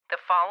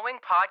following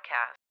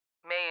podcast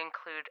may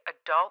include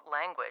adult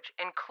language,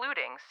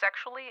 including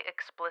sexually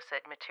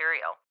explicit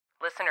material.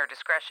 Listener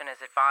discretion is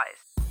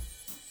advised.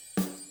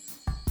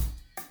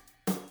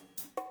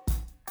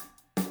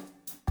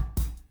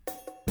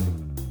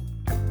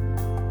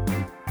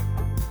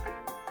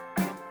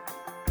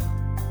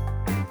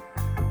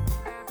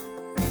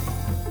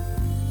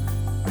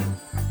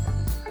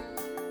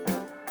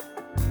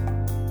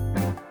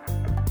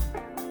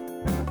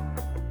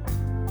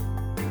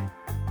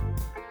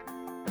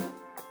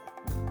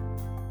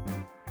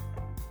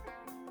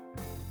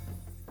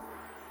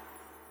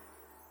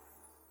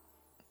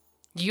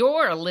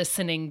 You're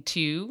listening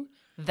to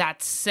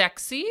That's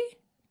Sexy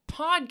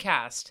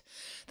Podcast,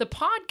 the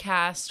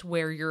podcast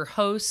where your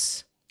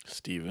hosts,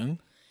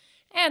 Steven,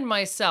 and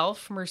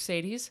myself,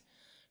 Mercedes,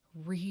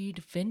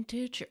 read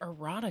vintage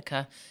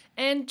erotica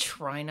and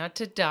try not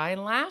to die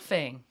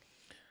laughing.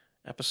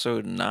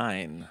 episode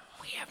 9.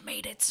 We have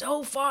made it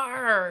so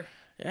far.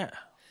 Yeah.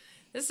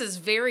 This is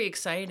very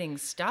exciting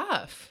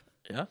stuff.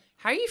 Yeah.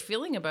 How are you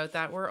feeling about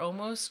that? We're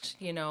almost,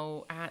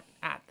 at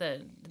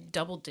the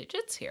double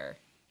digits here.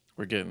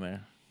 We're getting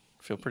there.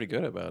 Feel pretty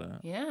good about it.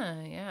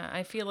 Yeah.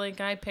 I feel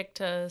like I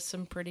picked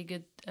some pretty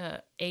good,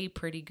 a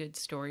pretty good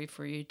story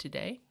for you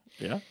today.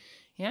 Yeah.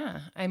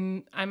 Yeah,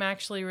 I'm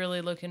actually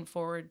really looking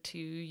forward to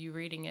you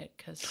reading it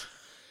because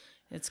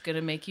it's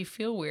gonna make you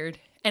feel weird,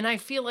 and I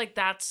feel like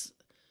that's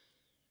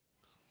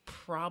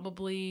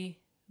probably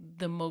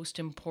the most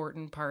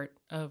important part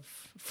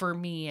for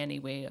me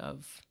anyway,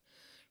 of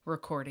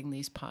recording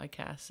these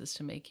podcasts is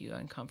to make you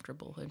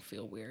uncomfortable and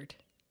feel weird.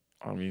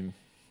 I mean,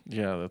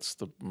 yeah, that's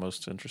the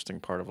most interesting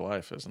part of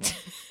life, isn't it?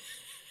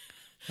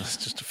 It's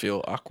just to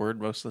feel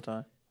awkward most of the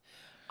time.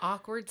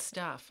 Awkward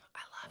stuff. I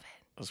love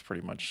it. That's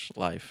pretty much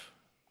life.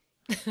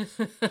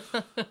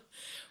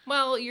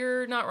 Well,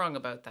 you're not wrong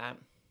about that.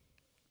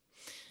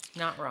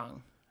 Not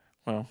wrong.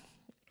 Well,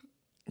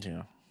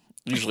 yeah.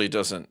 Usually it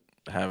doesn't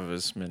have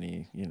as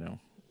many,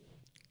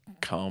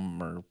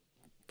 cum or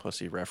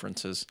pussy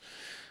references.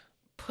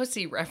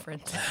 Pussy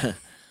reference.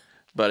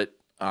 But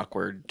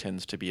awkward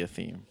tends to be a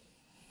theme.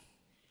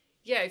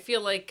 Yeah, I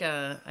feel like,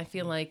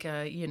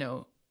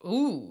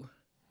 ooh.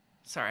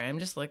 Sorry, I'm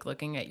just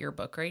looking at your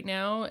book right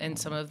now, and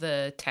some of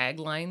the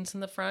taglines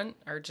in the front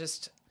are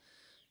just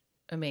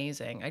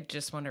amazing. I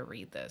just want to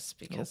read this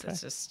because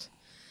It's just,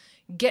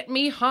 get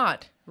me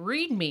hot,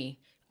 read me,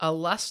 a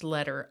lust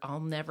letter I'll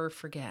never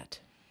forget.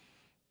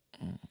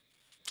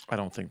 I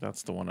don't think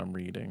that's the one I'm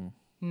reading.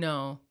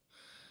 No.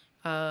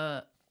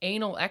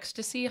 Anal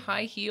ecstasy,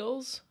 high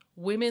heels,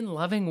 women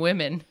loving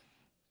women.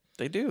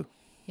 They do.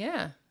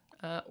 Yeah.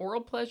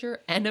 Oral pleasure,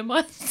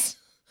 enemas.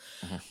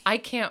 I'm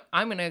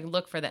going to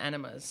look for the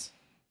enemas.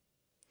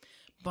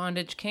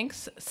 Bondage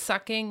kinks,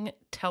 sucking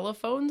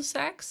telephone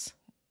sex.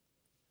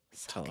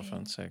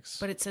 Telephone sex.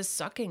 But it says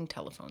sucking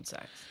telephone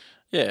sex.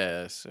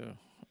 Yeah, so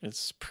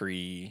it's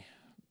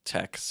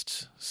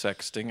pre-text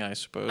sexting, I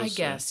suppose. I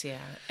guess, yeah.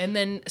 And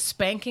then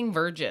spanking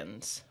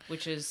virgins,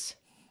 which is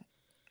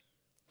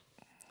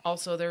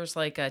also, there's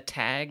like a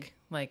tag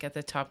like at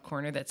the top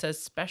corner that says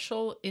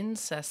special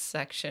incest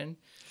section,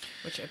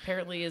 which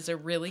apparently is a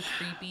really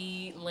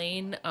creepy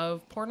lane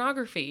of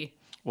pornography.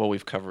 Well,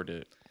 we've covered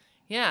it.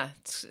 Yeah,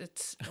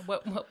 it's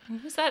what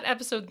was that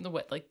episode?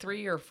 Like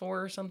 3 or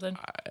 4 or something?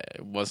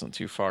 I wasn't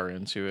too far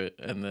into it,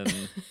 and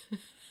then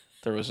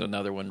there was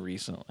another one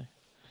recently.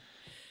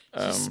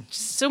 Just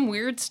some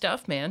weird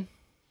stuff, man.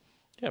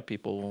 Yeah,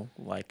 people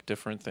like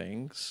different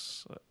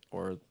things,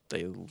 or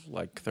they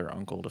like their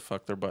uncle to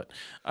fuck their butt.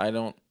 I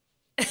don't.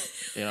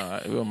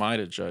 Who am I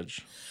to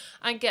judge?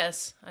 I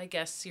guess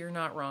you're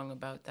not wrong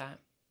about that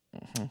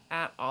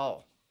at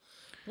all.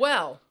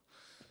 Well,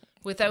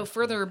 without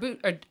further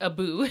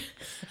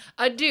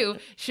ado,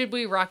 should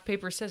we rock,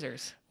 paper,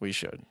 scissors? We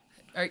should.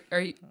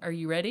 Are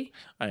you ready?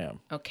 I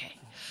am. Okay.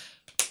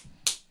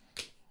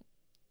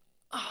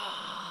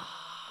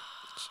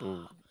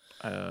 So,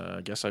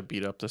 I guess I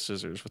beat up the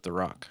scissors with the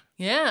rock.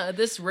 Yeah,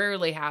 this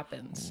rarely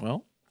happens.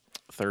 Well,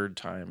 third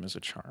time is a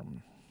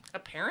charm.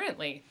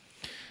 Apparently.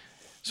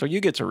 So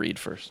you get to read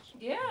first.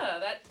 Yeah,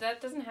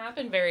 that doesn't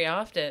happen very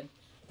often.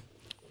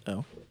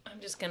 Oh. I'm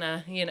just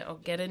gonna,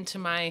 get into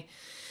my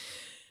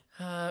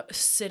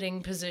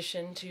sitting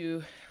position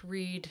to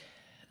read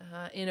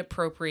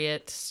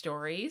inappropriate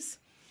stories.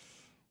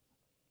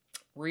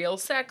 Real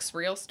sex,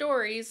 real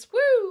stories.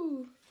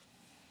 Woo!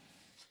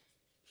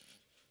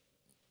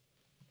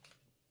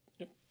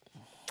 Yep.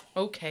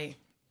 Okay.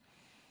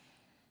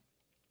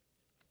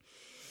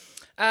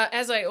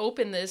 As I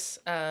open this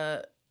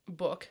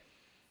book,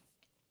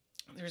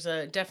 there's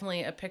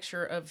definitely a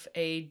picture of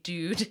a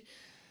dude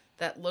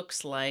that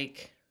looks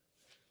like,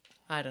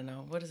 I don't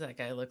know, what does that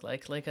guy look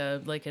like? Like a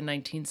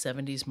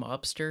 1970s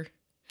mobster?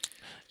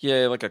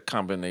 Yeah, like a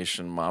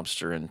combination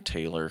mobster and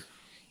tailor.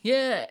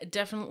 Yeah,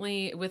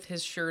 definitely with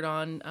his shirt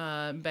on,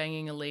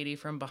 banging a lady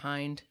from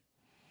behind.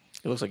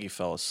 It looks like he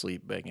fell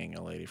asleep banging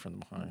a lady from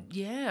behind.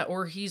 Yeah,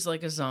 or he's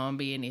like a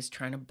zombie and he's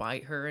trying to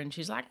bite her and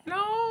she's like,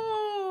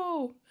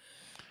 no!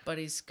 But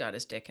he's got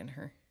his dick in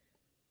her.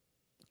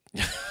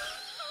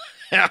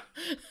 Yeah.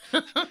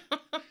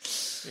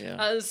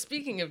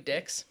 Speaking of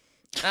dicks,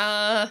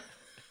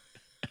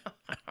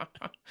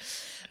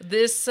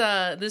 this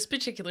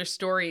particular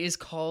story is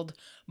called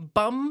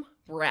Bum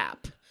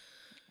Rap,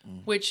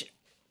 which,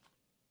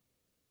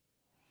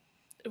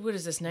 what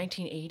is this,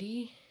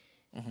 1980?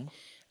 Mm-hmm.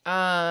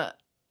 I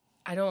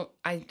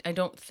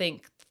don't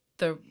think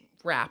the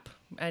rap,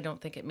 I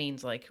don't think it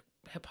means like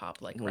hip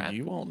hop, like rap.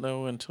 You won't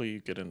know until you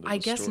get into the I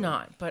guess story.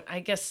 not, but I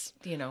guess,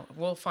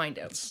 we'll find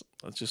out. It's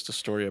just a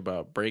story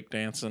about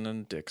breakdancing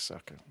and dick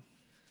sucking.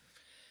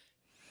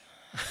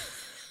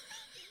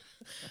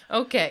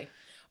 Okay.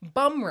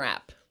 Bum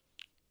rap.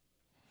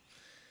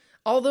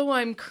 Although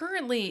I'm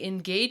currently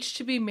engaged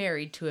to be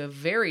married to a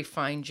very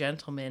fine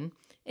gentleman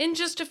in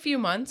just a few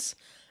months,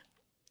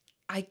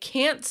 I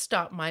can't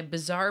stop my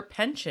bizarre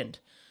penchant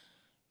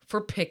for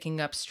picking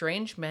up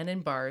strange men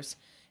in bars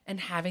and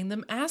having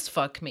them ass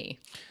fuck me.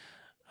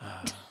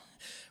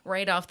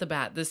 Right off the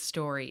bat, this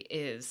story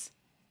is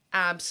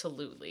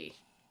absolutely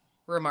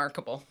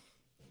remarkable.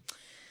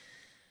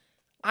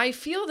 I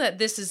feel that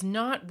this is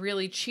not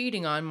really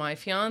cheating on my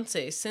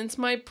fiancé since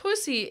my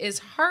pussy is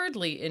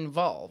hardly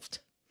involved.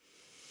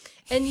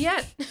 And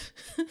yet,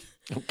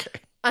 okay,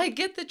 I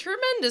get the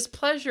tremendous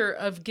pleasure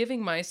of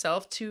giving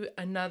myself to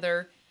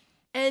another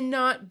and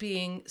not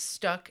being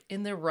stuck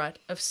in the rut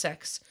of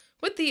sex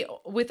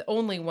with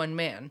only one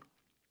man.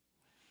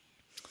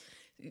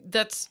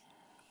 That's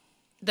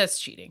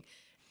cheating.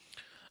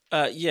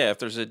 Yeah, if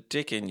there's a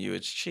dick in you,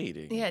 it's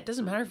cheating. Yeah, it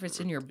doesn't matter if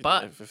it's in your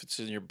butt. If it's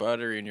in your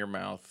butt or in your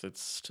mouth,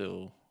 it's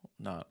still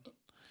not.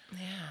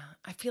 Yeah,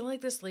 I feel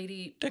like this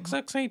lady... Dick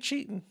sucks ain't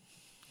cheating.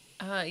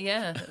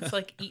 Yeah, it's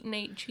like eating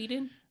ain't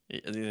cheating.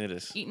 It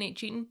is. Eating ain't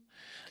cheating.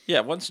 Yeah,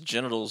 once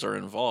genitals are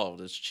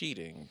involved, it's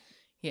cheating.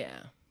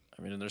 Yeah.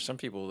 I mean, and there's some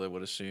people that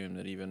would assume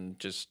that even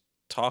just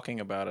talking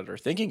about it or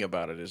thinking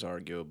about it is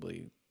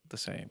arguably the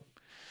same.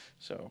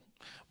 So,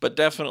 but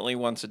definitely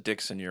once a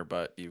dick's in your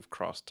butt, you've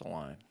crossed the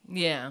line.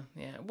 Yeah,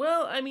 yeah.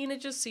 Well, I mean,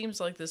 it just seems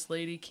like this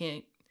lady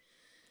can't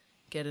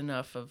get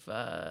enough of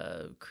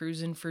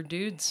cruising for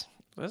dudes.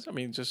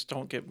 Just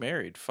don't get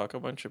married. Fuck a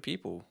bunch of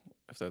people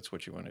if that's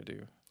what you want to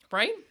do.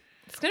 Right?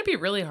 It's going to be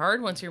really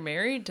hard once you're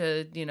married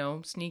to,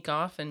 sneak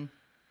off and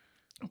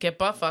get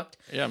butt fucked.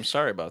 Yeah, I'm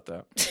sorry about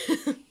that.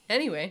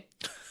 Anyway,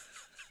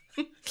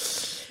 it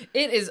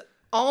is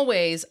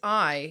always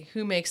I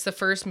who makes the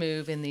first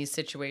move in these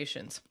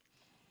situations.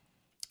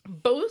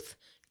 Both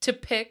to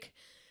pick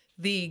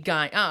the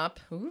guy up,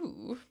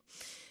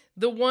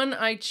 the one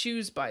I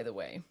choose, by the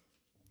way,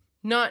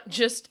 not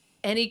just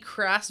any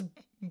crass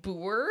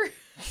boor,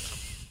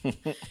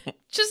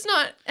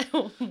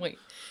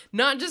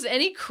 not just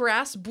any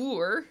crass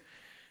boor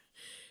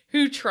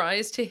who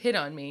tries to hit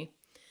on me,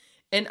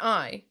 and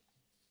I,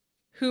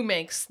 who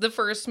makes the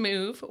first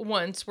move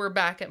once we're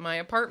back at my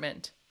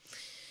apartment.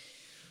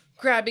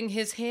 Grabbing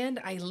his hand,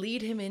 I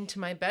lead him into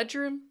my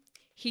bedroom.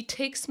 He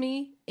takes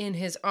me in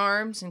his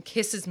arms and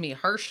kisses me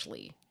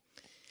harshly.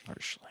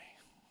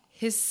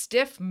 His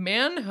stiff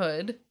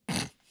manhood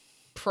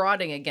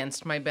prodding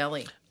against my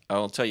belly.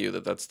 I'll tell you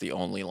that's the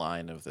only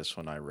line of this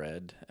one I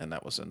read, and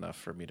that was enough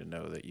for me to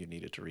know that you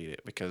needed to read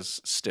it, because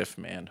stiff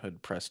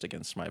manhood pressed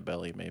against my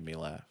belly made me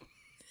laugh.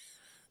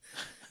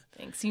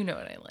 Thanks. You know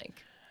what I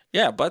like.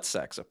 Yeah, butt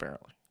sex,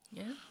 apparently.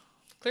 Yeah,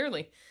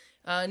 clearly.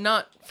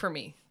 Not for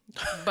me,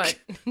 but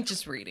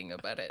just reading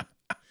about it.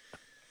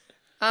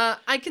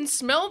 I can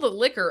smell the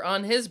liquor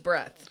on his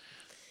breath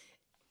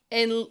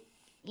and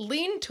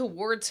lean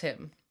towards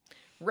him,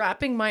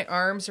 wrapping my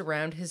arms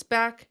around his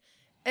back,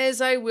 as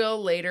I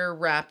will later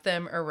wrap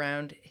them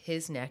around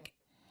his neck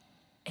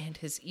and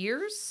his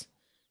ears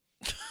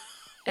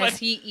as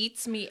he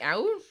eats me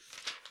out.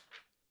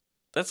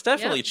 That's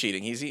definitely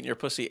cheating. He's eating your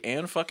pussy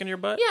and fucking your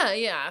butt?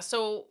 Yeah.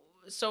 So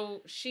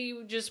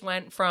she just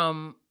went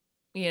from,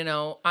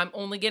 I'm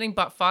only getting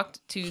butt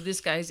fucked to this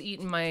guy's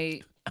eating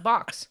my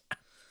box.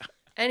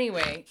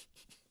 Anyway,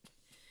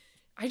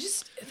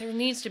 there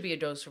needs to be a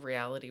dose of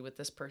reality with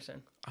this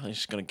person. I'm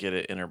just going to get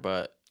it in her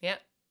butt. Yeah.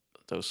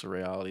 Dose of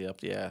reality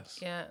up the ass.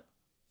 Yeah.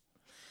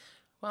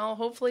 Well,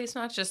 hopefully it's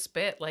not just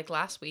spit like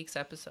last week's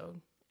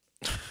episode.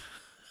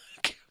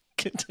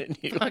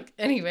 Continue.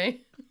 Anyway.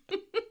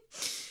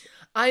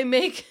 I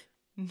make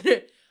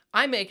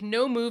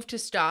no move to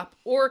stop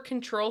or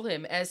control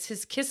him as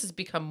his kisses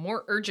become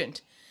more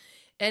urgent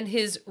and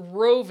his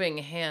roving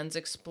hands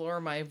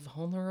explore my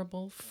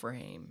vulnerable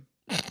frame.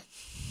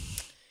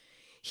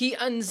 He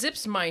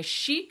unzips my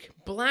chic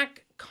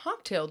black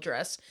cocktail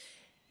dress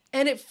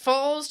and it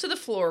falls to the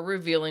floor,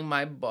 revealing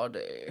my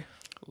body.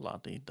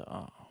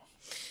 La-di-da.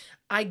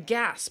 I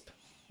gasp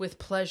with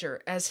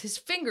pleasure as his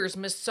fingers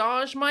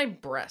massage my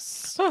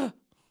breasts.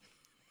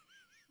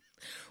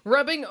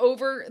 Rubbing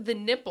over the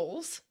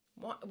nipples.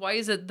 Why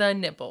is it the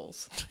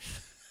nipples?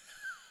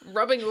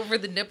 Rubbing over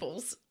the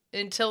nipples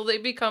until they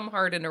become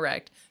hard and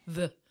erect.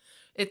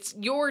 It's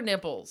your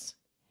nipples.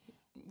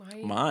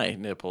 Why? My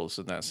nipples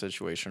in that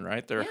situation,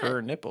 right? They're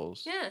her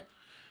nipples. Yeah.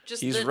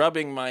 He's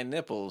rubbing my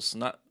nipples,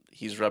 not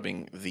he's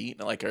rubbing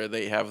are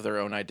they have their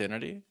own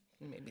identity?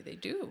 Maybe they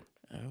do.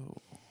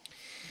 Oh.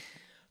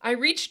 I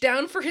reached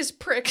down for his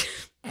prick.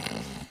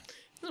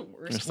 The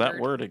worst There's that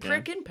word again.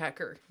 Prick and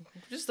pecker.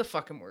 Just the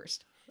fucking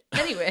worst.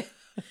 Anyway,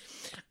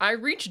 I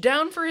reached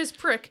down for his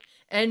prick,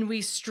 and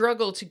we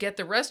struggled to get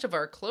the rest of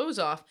our clothes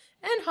off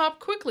and hop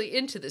quickly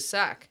into the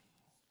sack.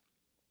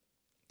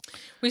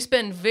 We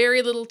spend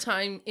very little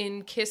time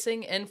in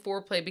kissing and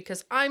foreplay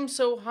because I'm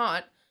so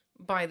hot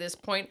by this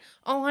point.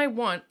 All I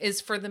want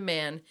is for the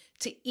man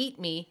to eat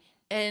me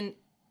and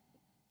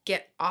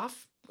get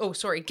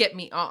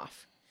me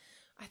off.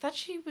 I thought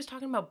she was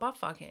talking about butt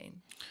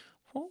fucking.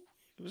 Well,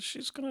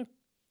 she's going to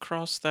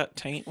cross that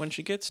taint when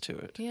she gets to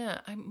it. Yeah,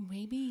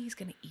 maybe he's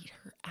going to eat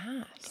her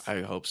ass.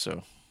 I hope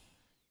so.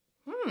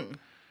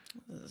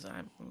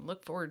 I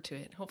look forward to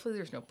it. Hopefully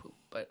there's no poop,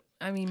 but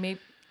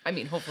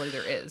hopefully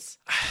there is.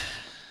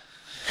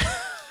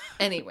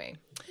 Anyway,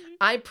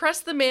 I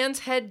press the man's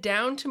head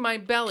down to my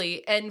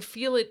belly and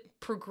feel it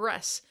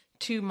progress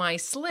to my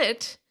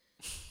slit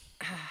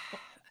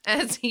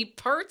as he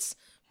parts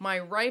my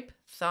ripe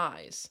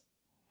thighs.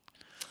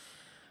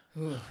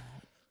 Ooh.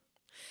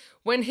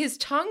 When his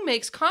tongue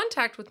makes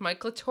contact with my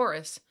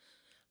clitoris,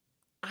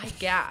 I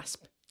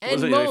gasp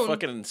and moan. Was he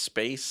fucking in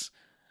space?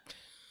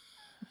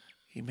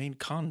 He made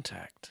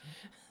contact.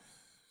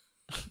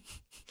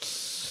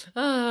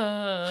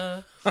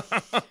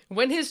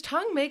 When his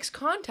tongue makes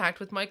contact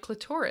with my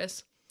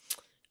clitoris,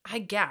 I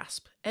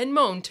gasp and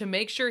moan to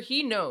make sure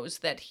he knows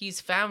that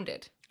he's found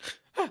it.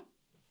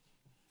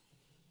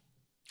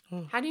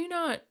 How do you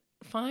not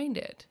find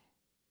it?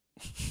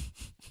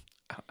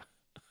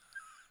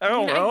 I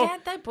don't know. I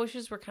get that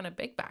bushes were kind of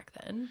big back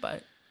then,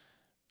 but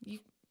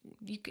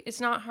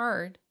it's not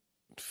hard.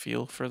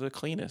 Feel for the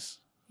cleanest.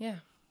 Yeah,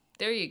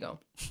 there you go.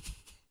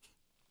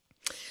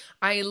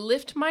 I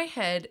lift my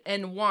head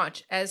and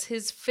watch as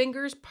his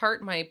fingers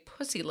part my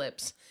pussy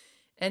lips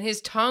and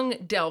his tongue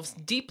delves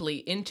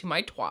deeply into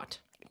my twat.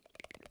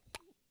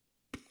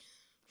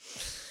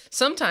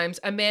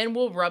 Sometimes a man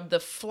will rub the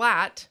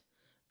flat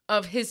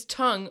of his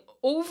tongue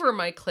over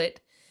my clit,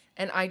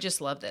 and I just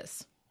love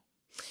this.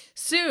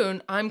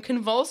 Soon, I'm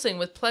convulsing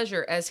with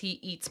pleasure as he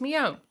eats me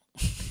out.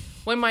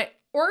 When my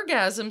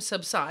orgasm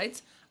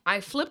subsides, I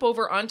flip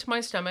over onto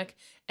my stomach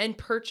and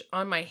perch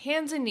on my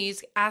hands and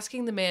knees,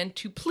 asking the man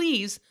to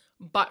please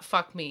butt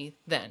fuck me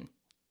then.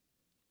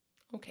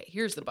 Okay,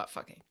 here's the butt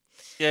fucking.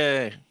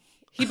 Yay.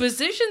 He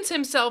positions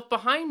himself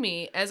behind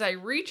me as I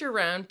reach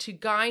around to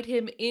guide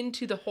him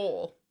into the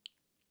hole.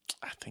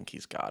 I think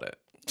he's got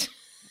it.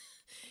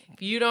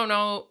 If you don't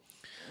know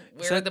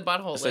where the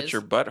butthole is. Is that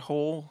your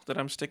butthole that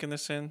I'm sticking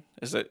this in?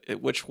 Is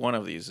that which one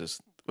of these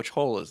is, which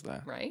hole is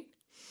that? Right.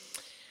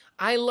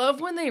 I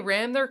love when they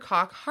ram their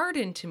cock hard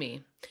into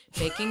me,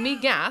 making me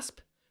gasp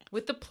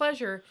with the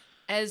pleasure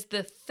as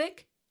the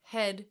thick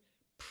head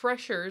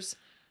pressures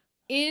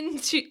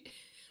into...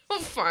 Oh,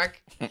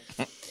 fuck.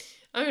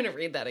 I'm going to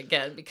read that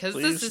again because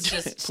this is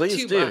just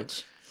too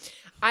much.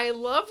 I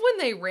love when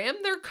they ram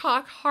their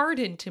cock hard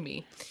into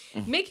me,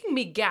 making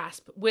me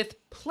gasp with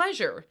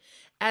pleasure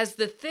as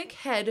the thick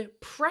head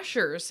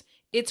pressures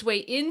its way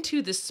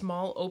into the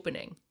small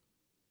opening.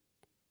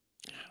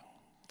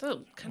 That's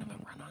kind of a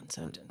run-on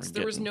sentence.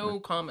 There was no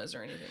commas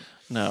or anything.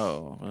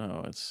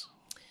 No, it's...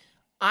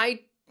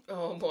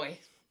 Oh boy.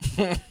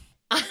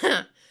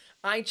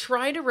 I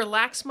try to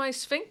relax my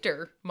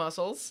sphincter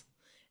muscles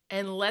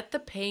and let the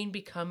pain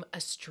become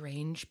a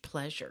strange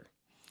pleasure.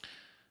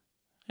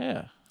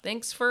 Yeah.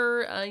 Thanks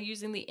for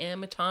using the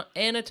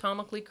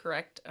anatomically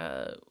correct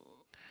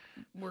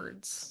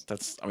words.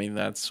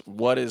 That's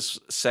what is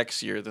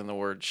sexier than the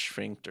word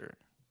sphincter?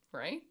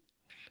 Right?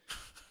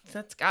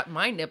 That's got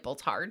my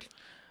nipples hard.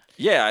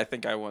 Yeah, I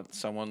think I want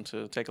someone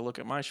to take a look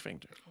at my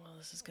sphincter. Well,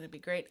 this is going to be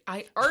great.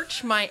 I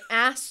arch my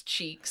ass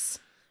cheeks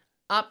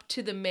up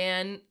to the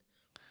man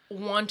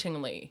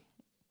wantingly.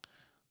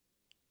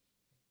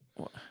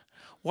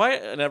 Why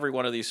in every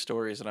one of these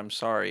stories, and I'm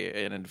sorry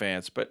in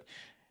advance, but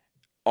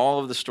all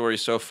of the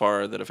stories so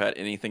far that have had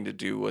anything to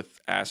do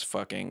with ass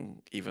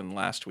fucking, even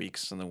last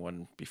week's and the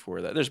one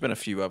before that, there's been a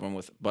few of them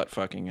with butt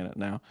fucking in it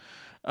now.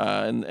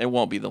 And it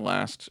won't be the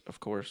last, of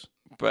course.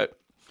 But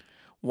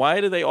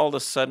why do they all of a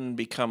sudden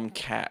become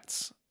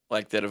cats,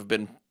 like that have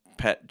been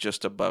pet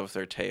just above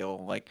their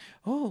tail? Like,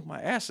 oh,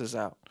 my ass is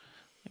out.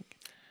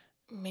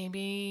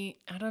 Maybe,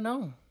 I don't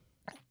know.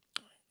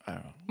 I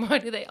don't know. Why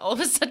do they all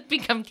of a sudden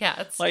become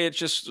cats? Like, it's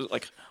just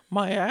like,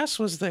 my ass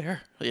was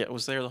there. Yeah, it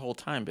was there the whole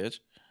time, bitch.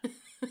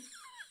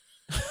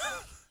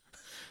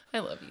 I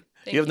love you.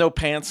 You have no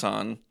pants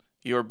on.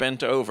 You're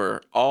bent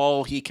over.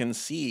 All he can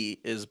see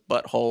is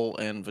butthole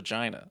and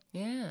vagina.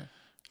 Yeah.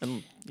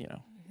 And,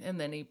 And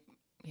then he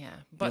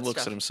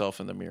looks at himself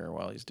in the mirror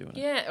while he's doing it.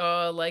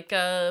 Yeah, like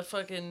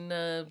fucking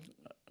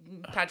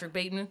Patrick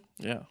Bateman.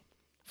 Yeah.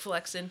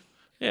 Flexing.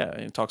 Yeah,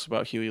 and he talks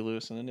about Huey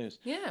Lewis in the news.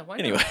 Yeah, why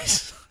not?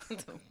 Anyways.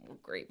 It's a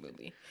great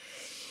movie.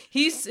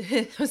 His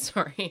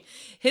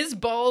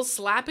balls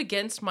slap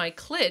against my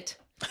clit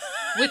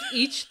with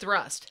each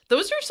thrust.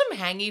 Those are some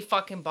hangy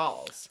fucking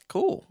balls.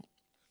 Cool.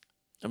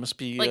 That must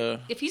be... Like,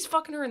 if he's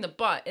fucking her in the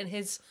butt and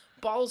his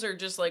balls are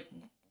just like...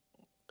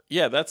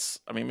 Yeah,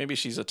 maybe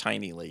she's a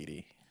tiny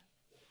lady.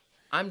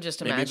 I'm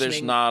just maybe imagining.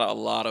 there's not a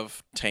lot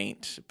of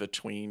taint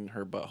between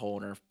her butthole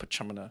and her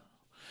pachamina.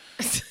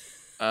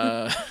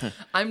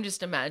 I'm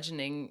just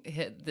imagining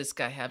this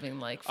guy having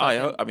like.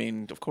 I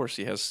mean, of course,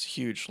 he has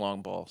huge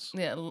long balls.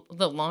 Yeah,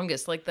 the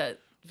longest, like that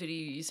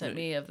video you sent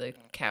me of the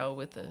cow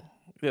with the.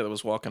 Yeah, that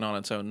was walking on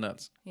its own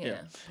nuts.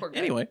 Yeah. Poor guy.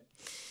 Anyway,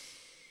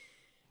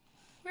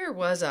 where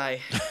was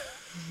I?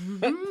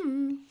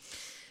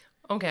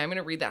 Okay, I'm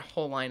gonna read that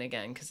whole line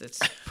again because it's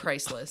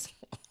priceless.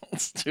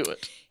 Let's do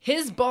it.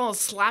 His balls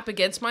slap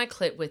against my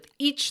clit with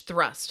each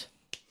thrust,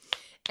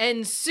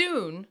 and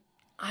soon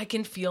I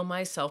can feel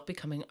myself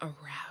becoming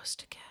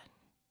aroused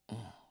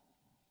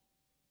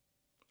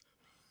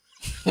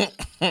again.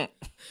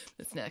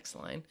 This next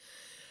line.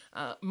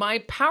 My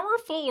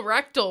powerful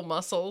rectal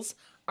muscles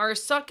are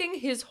sucking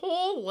his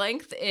whole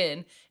length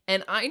in,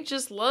 and I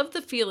just love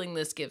the feeling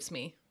this gives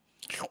me.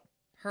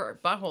 Her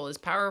butthole is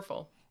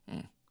powerful.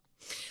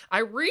 I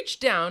reach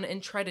down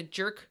and try to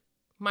jerk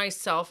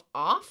myself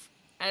off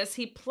as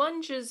he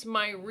plunges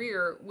my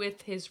rear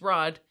with his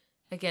rod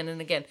again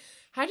and again.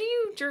 How do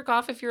you jerk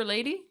off if you're a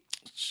lady?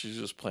 She's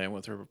just playing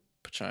with her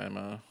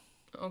pachamina.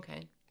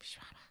 Okay.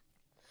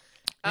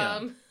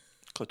 Yeah.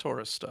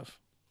 Clitoris stuff.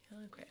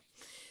 Okay.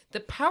 The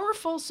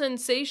powerful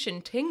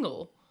sensations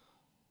tingle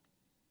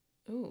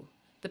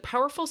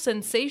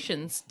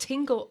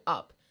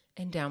up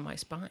and down my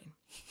spine.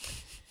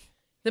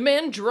 The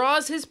man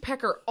draws his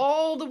pecker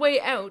all the way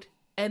out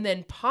and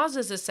then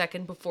pauses a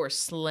second before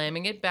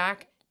slamming it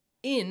back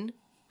in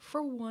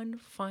for one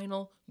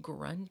final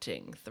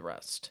grunting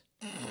thrust.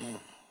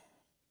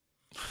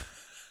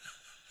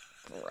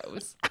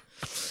 Gross.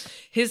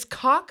 His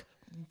cock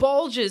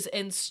bulges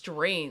and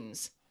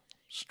strains.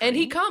 And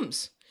he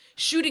comes,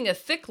 shooting a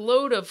thick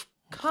load of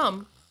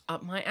cum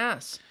up my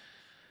ass.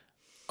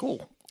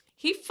 Cool.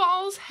 He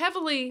falls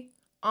heavily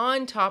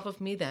on top of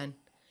me then,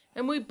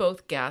 and we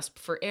both gasp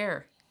for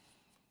air.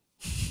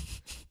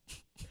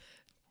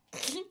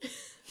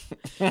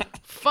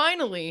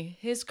 Finally,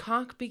 his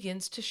cock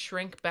begins to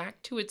shrink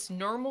back to its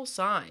normal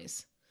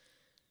size.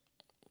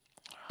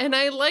 And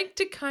I like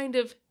to kind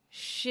of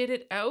shit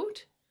it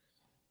out.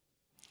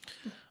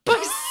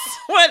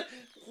 What?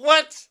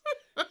 What?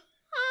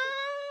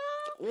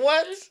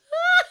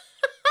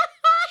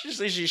 She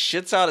says she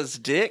shits out his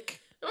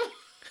dick? Oh,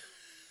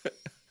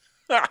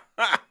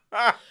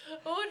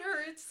 it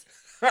hurts.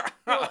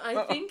 Well,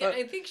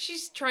 I think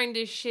she's trying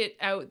to shit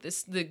out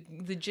the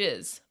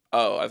jizz.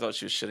 Oh, I thought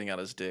she was shitting out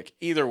his dick.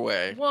 Either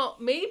way. Well,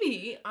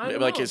 maybe I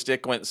don't like know. his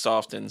dick went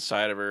soft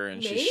inside of her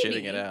and she's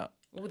shitting it out.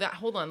 Well,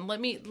 hold on.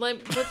 Let's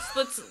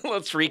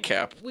Let's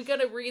recap. We got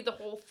to read the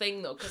whole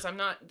thing though, because I'm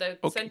not the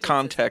sentence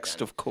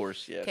context, of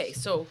course. Yes. Okay,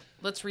 so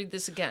let's read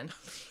this again.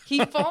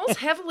 He falls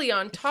heavily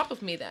on top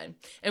of me then,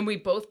 and we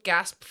both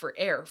gasp for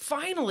air.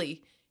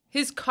 Finally,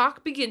 his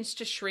cock begins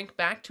to shrink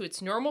back to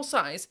its normal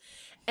size,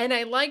 and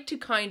I like to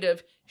kind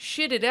of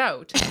shit it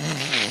out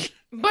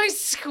by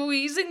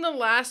squeezing the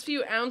last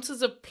few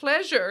ounces of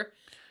pleasure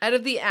out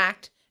of the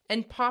act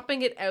and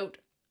popping it out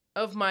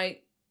of my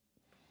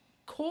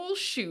coal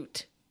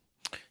chute.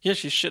 Yeah,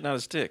 she's shitting out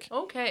his dick.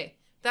 Okay,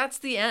 that's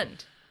the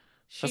end.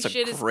 That's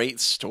a great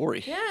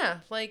story. Yeah,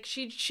 like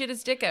she shit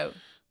his dick out.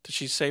 Did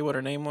she say what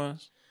her name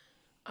was?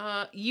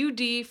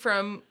 UD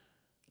from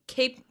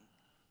Cape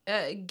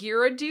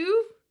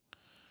Girardeau.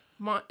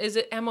 Is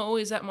it MO?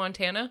 Is that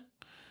Montana?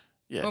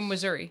 Yes. Or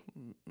Missouri?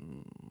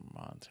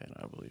 Montana,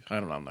 I believe. I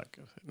don't know. I'm not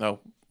good. No,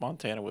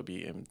 Montana would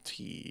be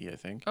MT, I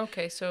think.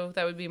 Okay, so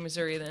that would be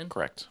Missouri then.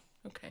 Correct.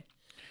 Okay.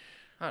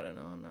 I don't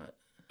know. I'm not.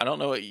 I don't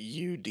know what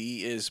UD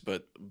is,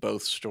 but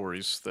both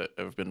stories that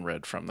have been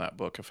read from that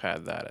book have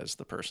had that as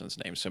the person's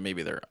name. So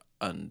maybe they're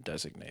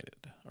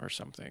undesignated or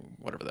something,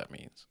 whatever that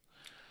means.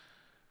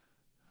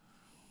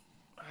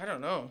 I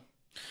don't know.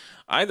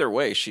 Either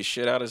way, she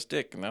shit out his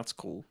dick, and that's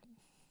cool.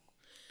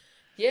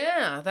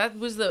 Yeah, that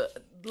was the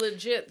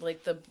legit,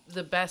 like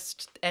the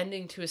best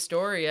ending to a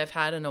story I've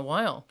had in a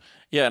while.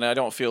 Yeah, and I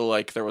don't feel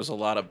like there was a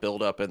lot of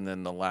build up and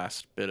then the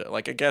last bit.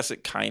 I guess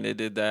it kind of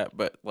did that,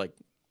 but like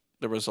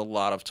there was a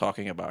lot of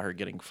talking about her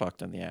getting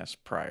fucked in the ass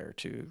prior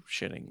to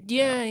shitting.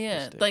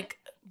 Yeah.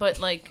 But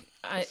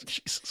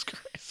Jesus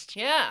Christ.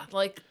 Yeah,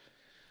 like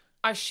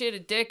I shit a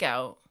dick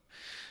out.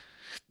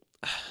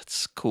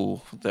 It's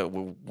cool that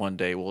one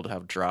day we'll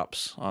have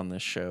drops on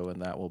this show,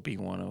 and that will be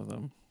one of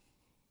them.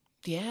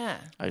 Yeah.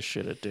 I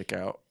shit a dick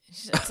out.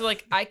 It's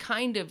like I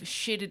kind of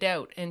shit it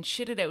out, and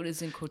shit it out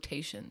is in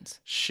quotations.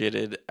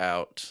 Shitted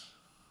out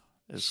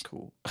is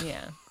cool.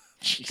 Yeah.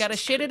 Gotta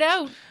shit it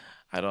out.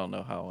 I don't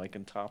know how I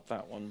can top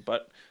that one,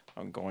 but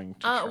I'm going to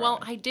try. Well,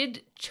 I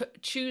did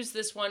choose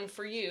this one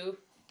for you.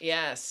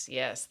 Yes,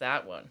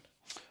 that one.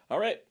 All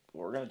right,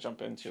 we're going to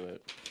jump into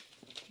it.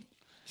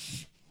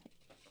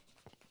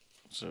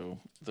 So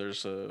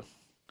there's a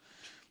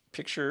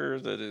picture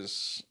that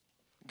is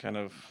kind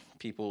of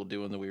people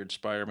doing the weird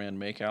Spider-Man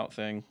make-out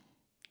thing.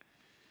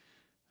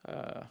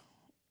 A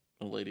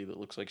lady that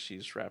looks like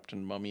she's wrapped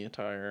in mummy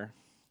attire.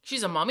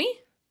 She's a mummy?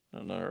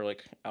 Another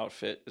like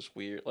outfit is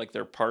weird. Like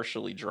they're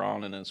partially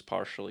drawn and it's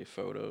partially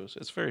photos.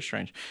 It's very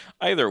strange.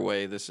 Either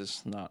way, this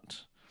is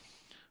not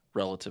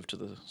relative to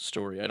the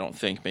story. I don't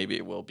think. Maybe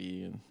it will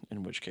be,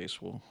 in which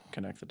case we'll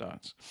connect the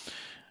dots.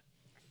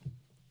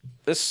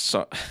 This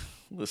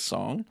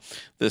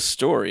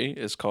story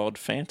is called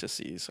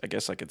Fantasies. I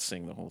guess I could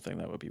sing the whole thing.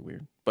 That would be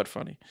weird, but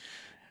funny.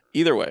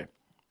 Either way,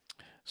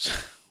 so,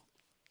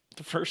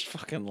 the first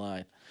fucking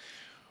line.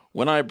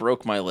 When I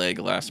broke my leg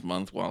last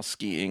month while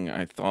skiing,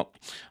 I thought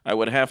I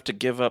would have to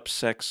give up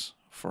sex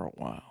for a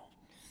while.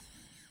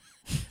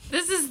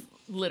 This is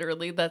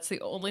literally, that's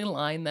the only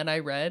line that I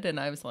read, and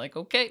I was like,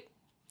 okay.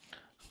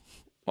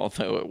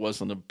 Although it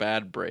wasn't a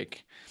bad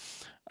break,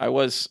 I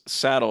was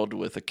saddled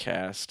with a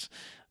cast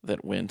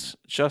that went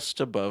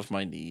just above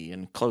my knee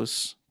and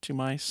close to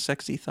my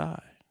sexy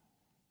thigh.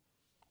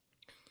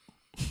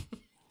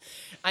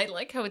 I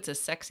like how it's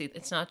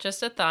it's not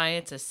just a thigh,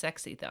 it's a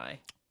sexy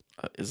thigh.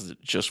 Is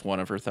it just one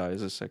of her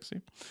thighs is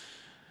sexy?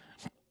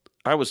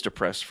 I was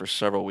depressed for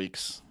several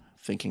weeks,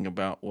 thinking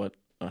about what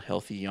a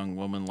healthy young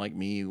woman like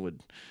me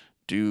would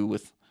do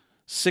with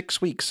 6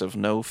 weeks of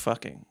no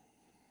fucking.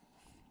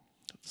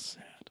 That's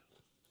sad.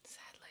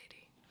 Sad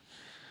lady.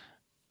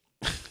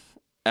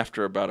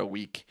 After about a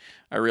week,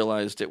 I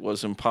realized it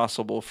was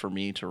impossible for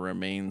me to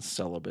remain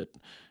celibate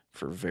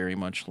for very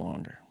much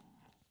longer.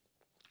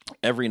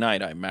 Every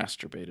night I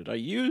masturbated. I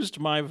used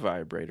my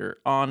vibrator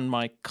on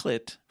my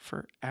clit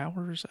for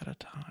hours at a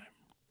time.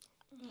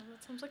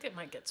 That sounds like it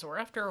might get sore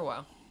after a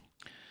while.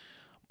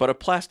 But a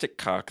plastic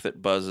cock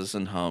that buzzes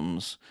and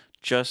hums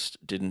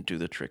just didn't do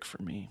the trick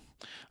for me.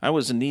 I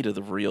was in need of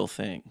the real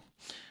thing,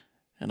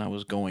 and I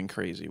was going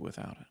crazy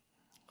without it.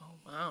 Oh,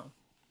 wow.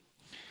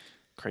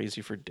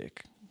 Crazy for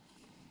dick.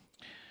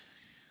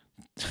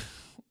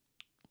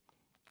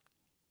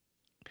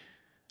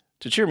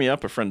 To cheer me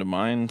up, a friend of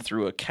mine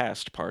threw a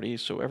cast party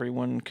so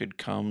everyone could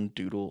come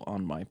doodle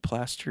on my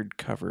plastered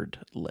covered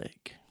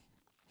leg.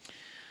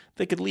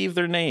 They could leave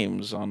their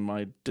names on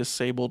my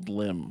disabled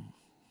limb.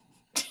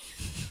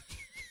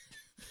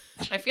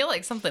 I feel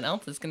like something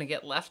else is going to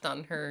get left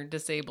on her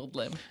disabled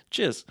limb.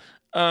 Jizz.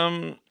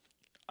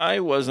 I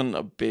wasn't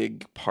a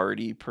big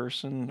party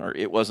person, or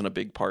it wasn't a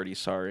big party,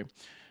 sorry.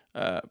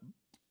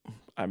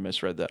 I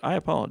misread that. I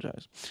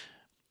apologize.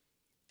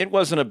 It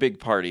wasn't a big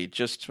party,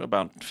 just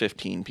about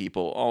 15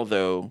 people,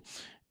 although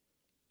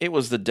it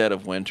was the dead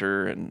of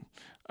winter and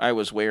I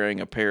was wearing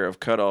a pair of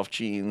cut-off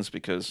jeans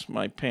because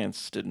my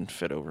pants didn't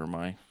fit over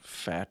my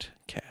fat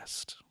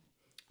cast.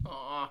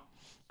 Aw.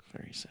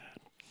 Very sad.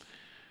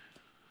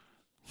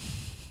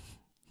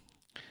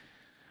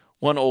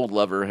 One old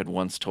lover had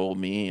once told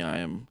me I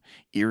am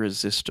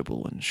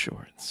irresistible in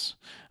shorts.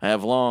 I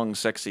have long,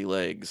 sexy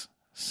legs,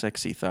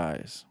 sexy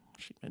thighs.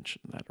 She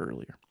mentioned that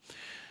earlier.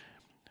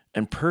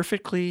 And a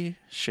perfectly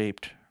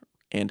shaped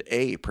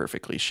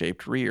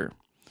rear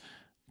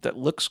that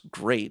looks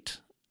great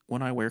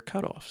when I wear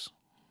cutoffs.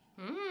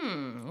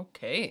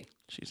 Okay.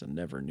 She's a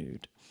never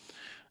nude.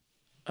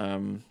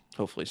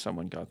 Hopefully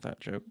someone got that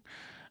joke.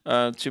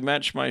 To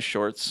match my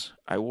shorts,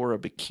 I wore a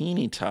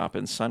bikini top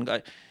and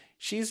sunglasses.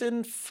 She's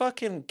in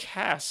fucking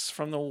casts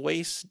from the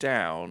waist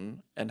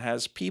down and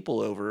has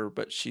people over,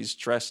 but she's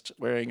dressed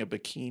wearing a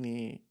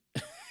bikini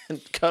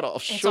and cut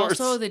off shorts.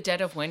 It's also the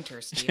dead of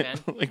winter, Steven.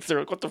 Like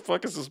they're like, what the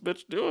fuck is this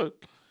bitch doing?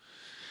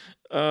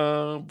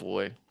 Oh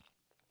boy.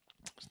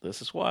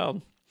 This is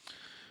wild.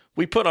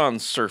 We put on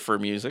surfer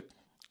music.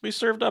 We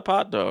served up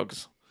hot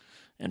dogs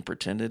and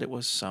pretended it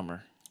was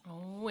summer.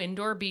 Oh,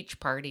 indoor beach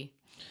party.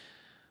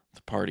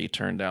 The party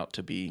turned out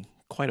to be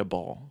quite a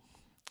ball.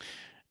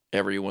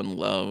 Everyone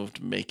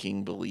loved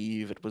making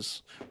believe it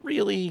was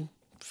really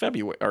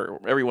February, or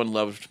everyone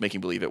loved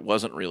making believe it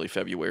wasn't really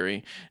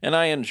February, and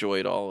I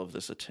enjoyed all of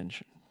this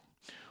attention.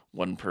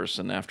 One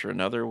person after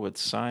another would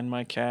sign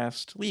my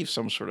cast, leave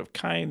some sort of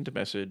kind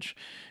message,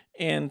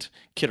 and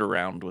kid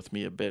around with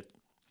me a bit.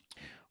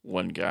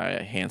 One guy,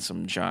 a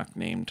handsome jock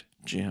named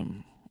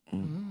Jim.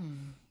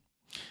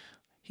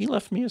 He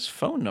left me his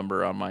phone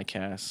number on my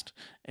cast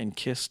and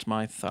kissed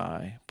my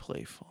thigh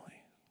playfully.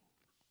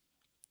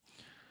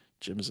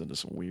 Jim's into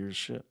some weird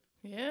shit.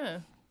 Yeah.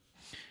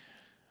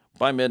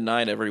 By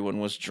midnight, everyone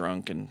was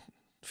drunk and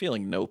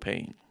feeling no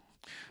pain.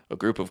 A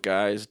group of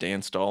guys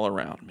danced all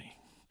around me,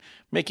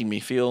 making me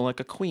feel like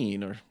a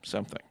queen or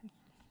something.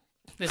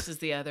 This is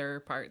the other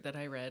part that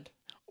I read.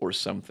 Or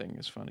something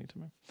is funny to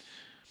me.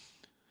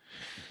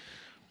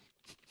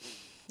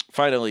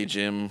 Finally,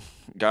 Jim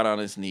got on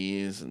his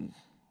knees and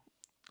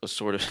was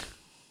sort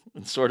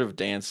of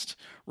danced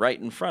right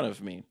in front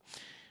of me.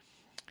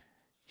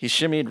 He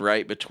shimmied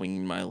right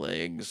between my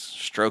legs,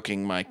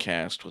 stroking my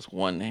cast with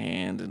one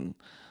hand and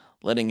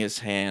letting his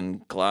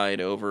hand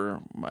glide over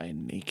my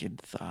naked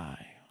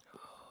thigh.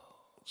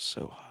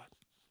 So hot.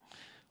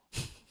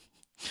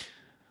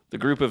 The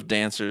group of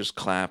dancers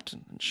clapped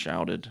and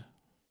shouted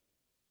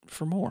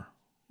for more.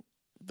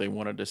 They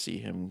wanted to see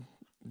him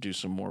do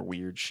some more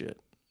weird shit.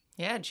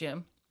 Yeah,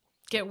 Jim.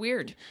 Get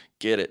weird.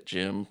 Get it,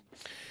 Jim.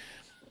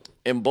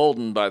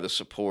 Emboldened by the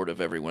support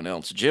of everyone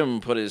else, Jim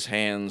put his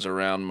hands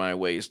around my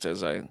waist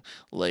as I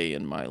lay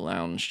in my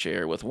lounge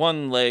chair with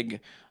one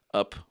leg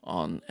up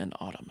on an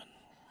ottoman.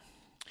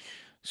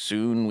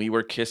 Soon we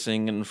were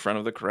kissing in front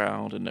of the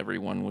crowd and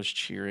everyone was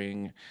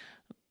cheering.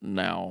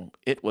 Now,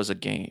 it was a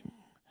game.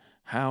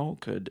 How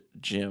could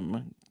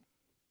Jim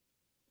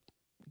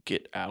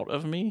get out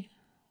of me?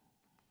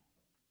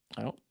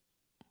 Oh,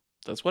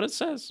 that's what it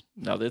says.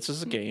 Now, this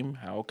is a game.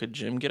 How could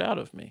Jim get out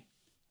of me?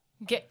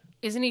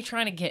 Isn't he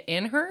trying to get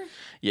in her?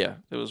 Yeah,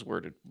 it was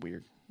worded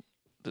weird.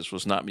 This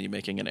was not me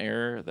making an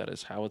error. That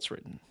is how it's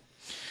written.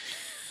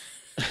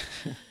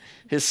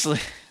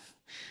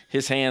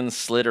 His hands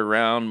slid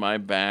around my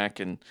back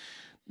and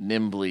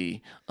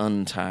nimbly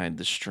untied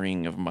the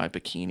string of my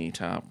bikini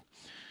top.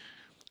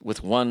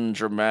 With one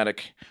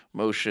dramatic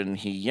motion,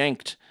 he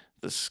yanked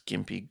the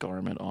skimpy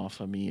garment off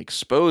of me,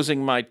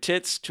 exposing my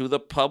tits to the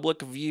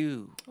public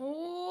view.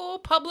 Oh,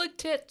 public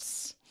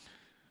tits.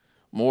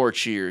 More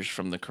cheers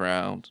from the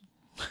crowd.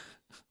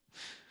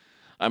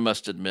 I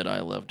must admit I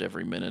loved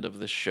every minute of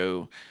this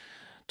show.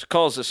 To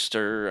cause a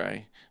stir,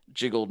 I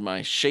jiggled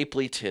my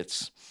shapely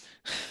tits.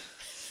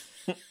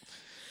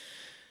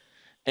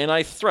 And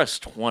I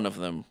thrust one of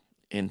them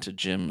into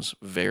Jim's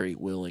very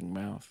willing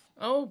mouth.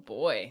 Oh,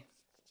 boy.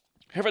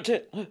 Have a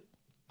tit.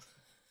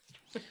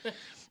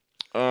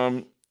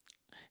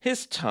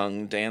 His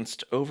tongue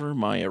danced over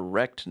my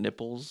erect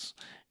nipples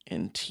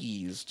and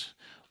teased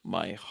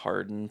my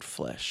hardened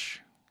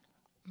flesh.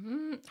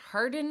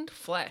 Hardened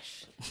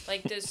flesh.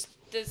 Like, does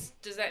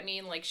that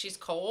mean like she's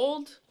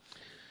cold,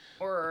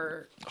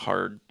 or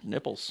hard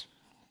nipples?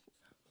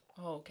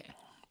 Oh, okay.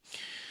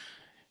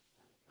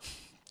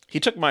 He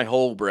took my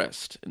whole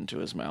breast into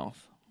his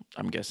mouth.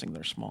 I'm guessing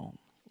they're small,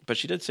 but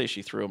she did say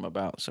she threw them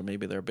about, so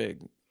maybe they're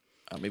big.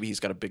 Maybe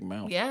he's got a big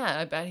mouth. Yeah,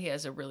 I bet he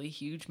has a really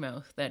huge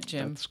mouth, that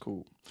Jim. That's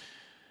cool.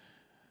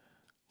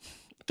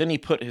 Then he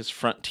put his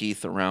front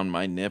teeth around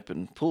my nip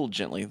and pulled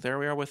gently. There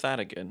we are with that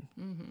again.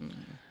 Mm-hmm.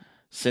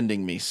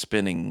 Sending me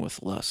spinning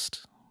with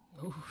lust.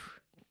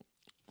 Oof.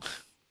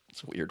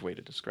 It's a weird way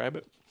to describe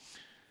it.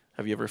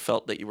 Have you ever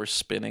felt that you were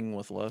spinning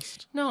with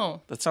lust?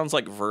 No. That sounds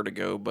like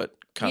vertigo, but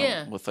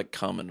with like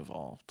cum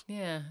involved.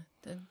 Yeah,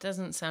 that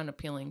doesn't sound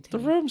appealing to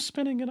me. The room's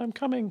spinning and I'm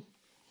coming.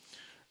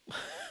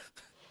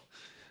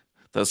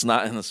 That's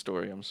not in the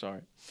story, I'm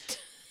sorry.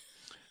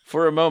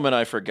 For a moment,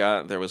 I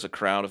forgot there was a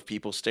crowd of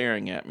people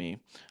staring at me.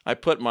 I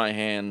put my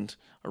hand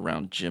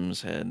around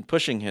Jim's head,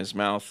 pushing his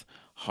mouth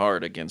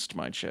hard against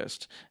my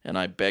chest, and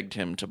I begged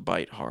him to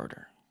bite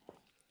harder.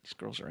 These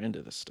girls are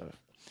into this stuff.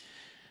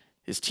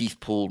 His teeth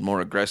pulled more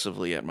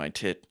aggressively at my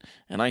tit,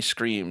 and I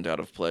screamed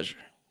out of pleasure.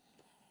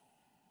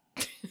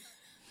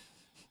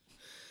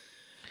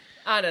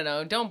 I don't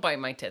know. Don't bite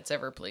my tits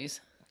ever,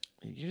 please.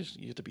 You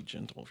have to be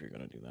gentle if you're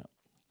going to do that.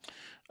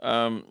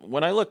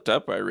 When I looked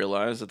up, I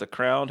realized that the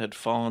crowd had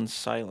fallen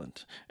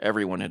silent.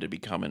 Everyone had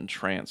become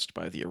entranced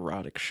by the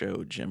erotic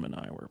show Jim and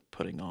I were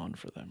putting on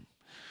for them.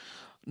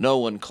 No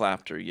one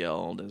clapped or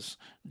yelled as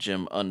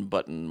Jim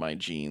unbuttoned my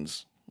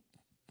jeans.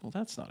 Well,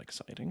 that's not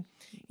exciting.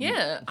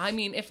 Yeah, I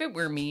mean, if it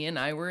were me and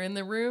I were in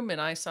the room and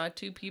I saw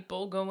two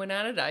people going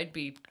at it, I'd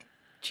be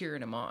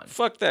cheering them on.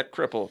 Fuck that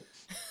cripple.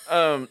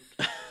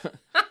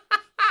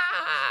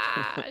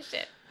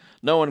 Shit.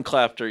 No one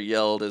clapped or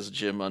yelled as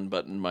Jim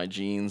unbuttoned my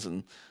jeans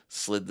and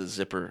slid the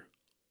zipper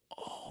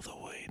all the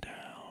way down.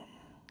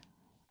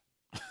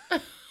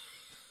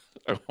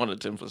 I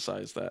wanted to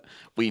emphasize that.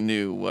 We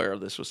knew where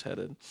this was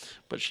headed,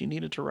 but she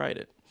needed to write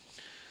it.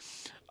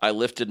 I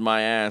lifted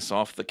my ass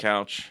off the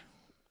couch,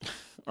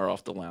 or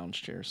off the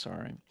lounge chair,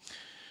 sorry,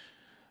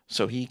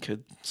 so he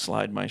could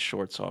slide my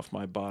shorts off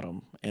my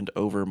bottom and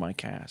over my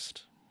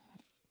cast.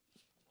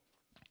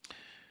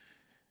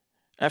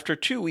 After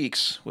 2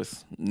 weeks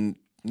with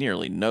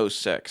nearly no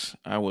sex,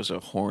 I was a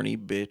horny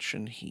bitch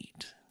in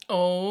heat.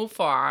 Oh,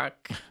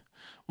 fuck.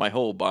 My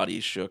whole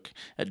body shook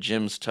at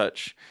Jim's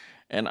touch,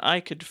 and I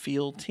could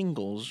feel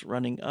tingles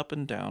running up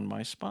and down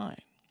my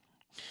spine.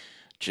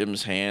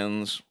 Jim's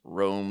hands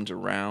roamed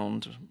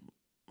around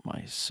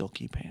my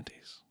silky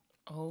panties.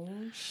 Oh,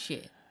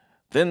 shit.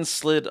 Then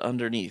slid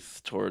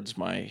underneath towards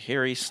my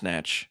hairy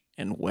snatch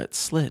and wet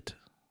slit.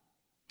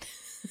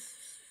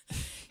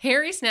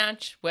 Hairy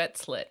snatch, wet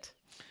slit.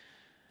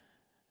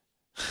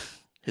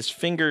 His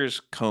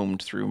fingers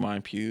combed through my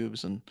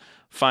pubes and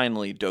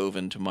finally dove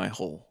into my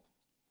hole.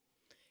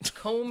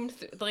 Combed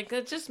through, like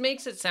that just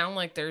makes it sound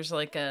like there's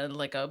like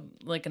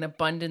an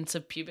abundance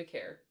of pubic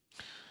hair.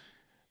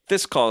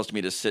 This caused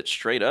me to sit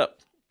straight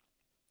up.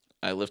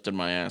 I lifted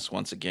my ass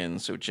once again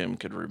so Jim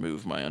could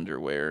remove my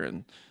underwear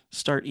and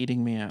start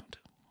eating me out.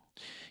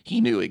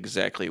 He knew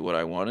exactly what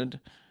I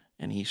wanted,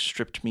 and he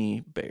stripped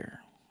me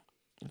bare.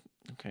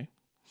 Okay.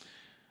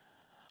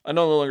 I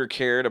no longer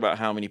cared about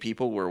how many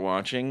people were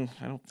watching.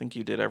 I don't think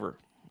you did ever.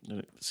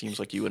 It seems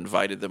like you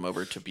invited them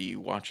over to be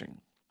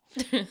watching.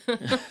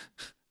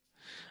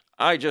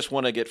 I just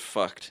want to get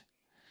fucked.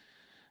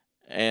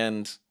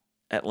 And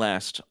at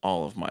last,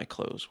 all of my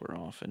clothes were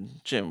off,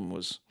 and Jim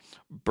was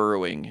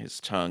burrowing his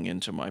tongue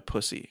into my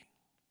pussy.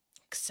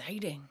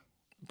 Exciting.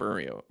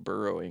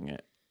 burrowing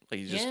it. Like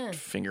he's just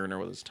fingering her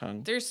with his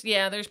tongue. There's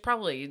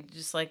probably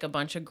just like a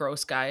bunch of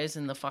gross guys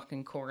in the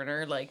fucking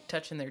corner, like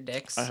touching their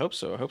dicks. I hope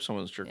so. I hope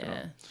someone's jerking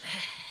off.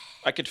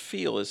 I could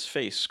feel his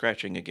face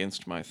scratching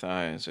against my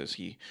thighs as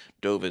he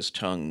dove his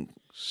tongue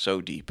so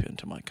deep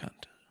into my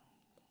cunt.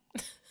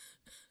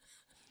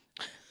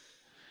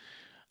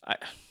 I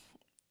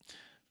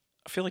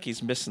feel like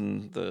he's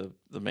missing the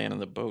man in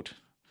the boat.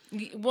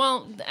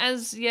 Well,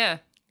 as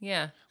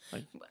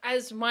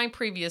my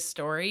previous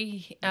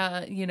story,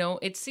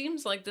 it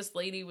seems like this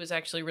lady was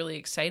actually really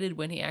excited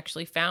when he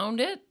actually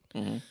found it.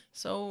 Mm-hmm.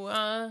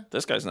 So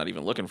this guy's not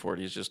even looking for it.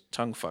 He's just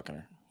tongue fucking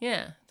her.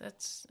 Yeah,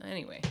 that's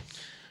anyway.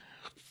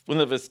 When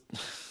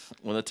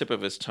the tip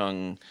of his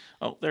tongue,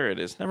 oh, there it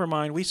is. Never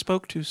mind. We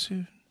spoke too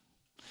soon.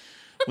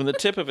 When the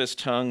tip of his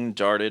tongue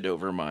darted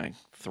over my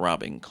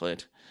throbbing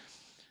clit,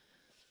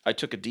 I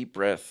took a deep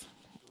breath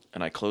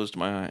and I closed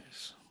my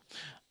eyes.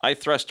 I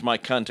thrust my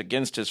cunt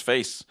against his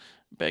face,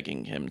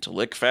 begging him to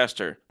lick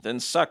faster, then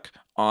suck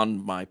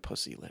on my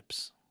pussy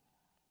lips.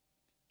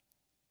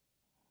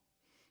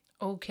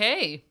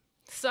 Okay.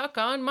 Suck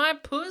on my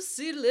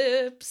pussy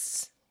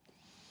lips.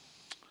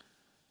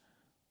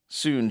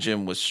 Soon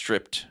Jim was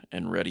stripped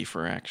and ready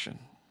for action.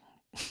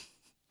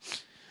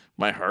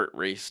 My heart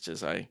raced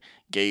as I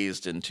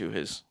gazed at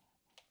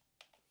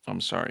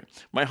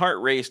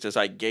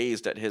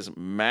his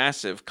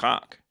massive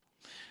cock.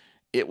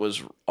 It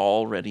was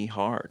already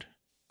hard.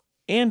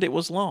 And it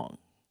was long.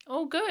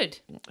 Oh, good.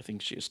 I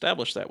think she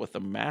established that with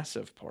the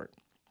massive part.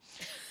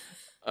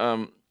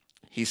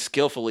 He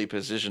skillfully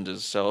positioned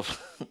himself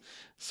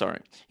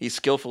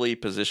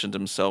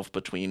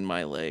between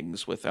my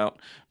legs without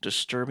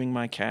disturbing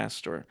my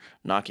cast or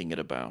knocking it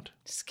about.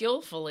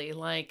 Skillfully,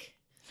 like...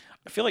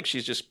 I feel like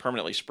she's just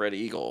permanently spread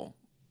eagle.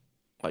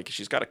 Like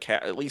she's got a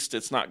cat. At least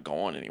it's not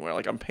going anywhere.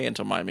 Like I'm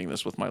pantomiming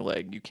this with my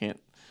leg. You can't...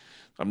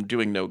 I'm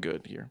doing no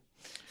good here.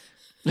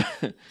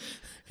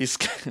 He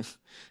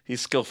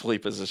skillfully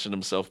positioned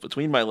himself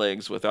between my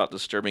legs without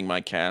disturbing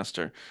my cast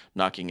or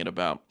knocking it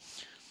about.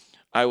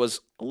 I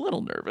was a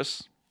little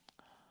nervous.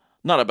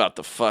 Not about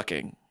the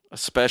fucking,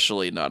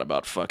 especially not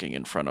about fucking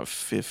in front of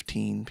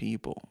 15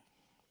 people.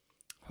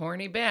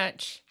 Horny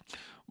bitch.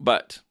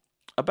 But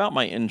about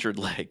my injured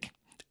leg,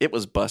 it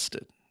was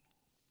busted.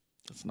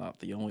 That's not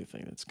the only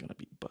thing that's going to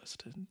be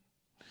busted.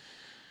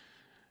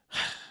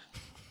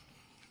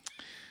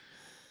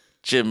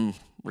 Jim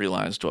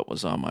realized what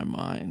was on my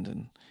mind,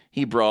 and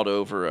he brought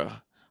over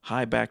a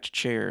high-backed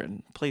chair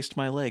and placed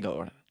my leg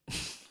on it.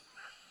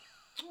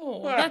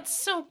 Oh, that's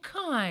so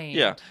kind.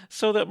 Yeah,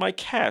 so that my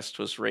cast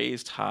was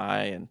raised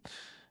high and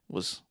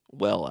was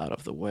well out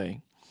of the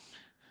way.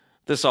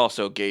 This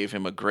also gave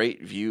him a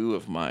great view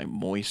of my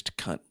moist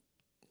cunt.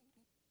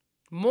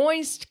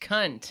 Moist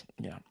cunt.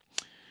 Yeah.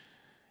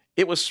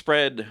 It was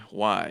spread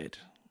wide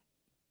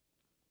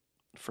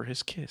for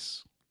his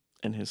kiss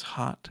and his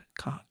hot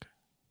cock.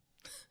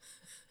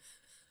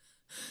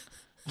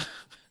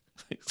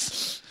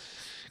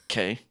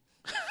 Okay.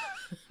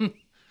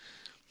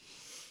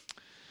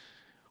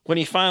 When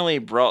he finally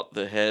brought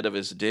the head of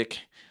his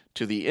dick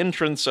to the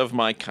entrance of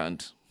my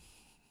cunt.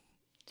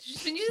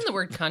 She's been using the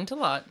word cunt a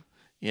lot.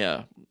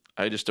 Yeah.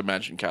 I just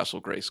imagined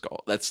Castle Grayskull.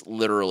 That's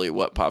literally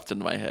what popped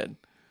into my head.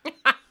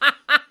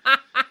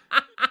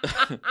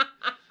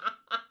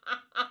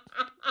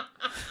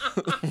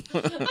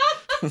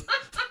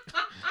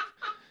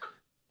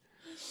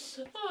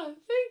 Oh,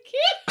 thank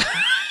you.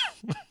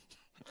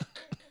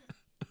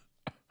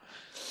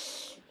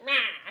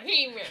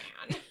 Hey, man.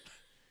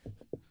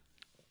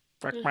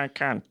 Fuck my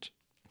cunt.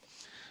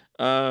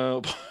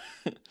 I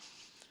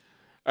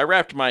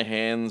wrapped my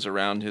hands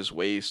around his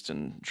waist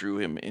and drew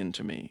him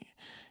into me.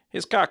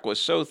 His cock was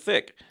so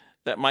thick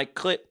that my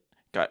clit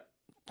got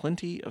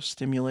plenty of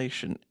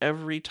stimulation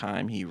every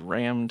time he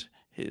rammed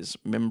his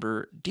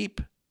member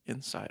deep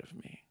inside of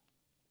me.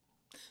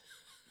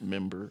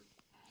 Member.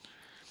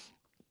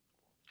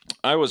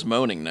 I was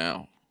moaning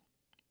now.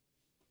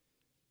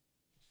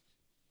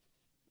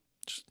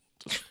 Just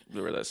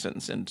where that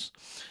sentence ends.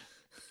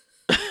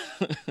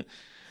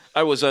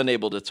 I was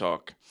unable to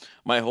talk.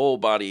 My whole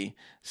body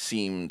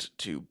seemed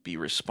to be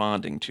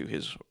responding to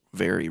his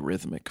very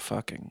rhythmic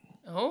fucking.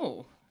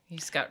 Oh,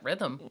 he's got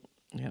rhythm.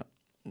 Yeah.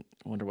 I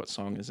wonder what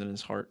song is in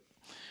his heart.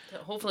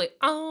 Hopefully,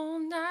 all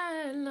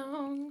night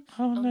long.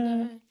 All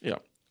night. Yeah.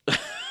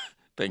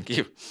 Thank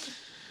you.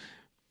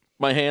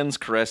 My hands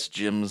caressed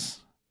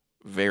Jim's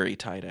very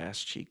tight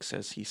ass cheeks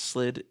as he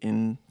slid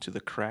into the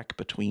crack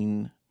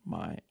between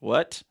my...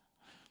 What?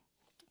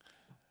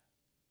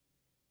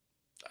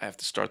 I have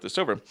to start this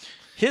over.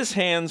 His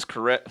hands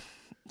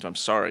I'm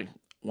sorry,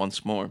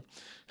 once more.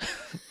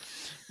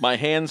 My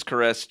hands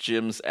caressed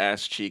Jim's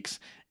ass cheeks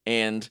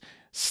and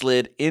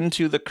slid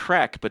into the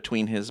crack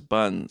between his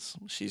buns.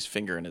 She's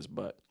fingering his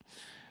butt.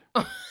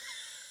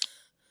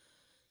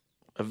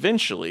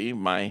 Eventually,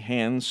 my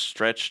hands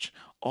stretched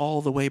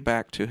all the way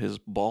back to his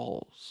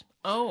balls.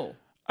 Oh.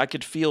 I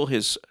could feel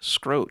his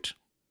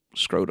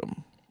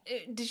scrotum.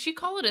 Did she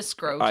call it a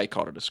scrot? I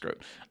called it a scrot.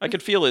 I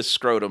could feel his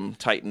scrotum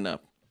tighten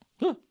up.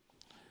 Huh.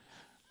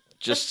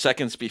 just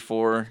seconds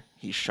before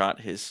he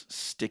shot his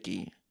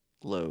sticky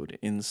load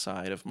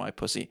inside of my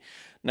pussy.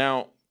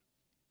 Now,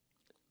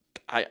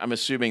 I'm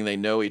assuming they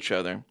know each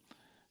other,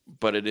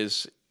 but it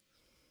is...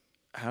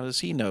 How does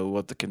he know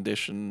what the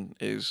condition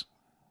is?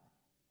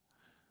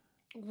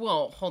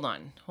 Well, hold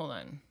on.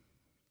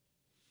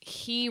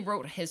 He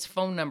wrote his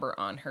phone number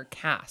on her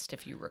cast,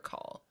 if you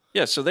recall.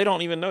 Yeah, so they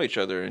don't even know each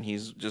other, and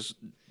he's just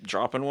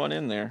dropping one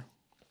in there.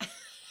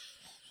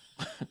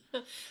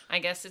 I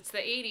guess it's the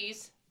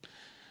 80s.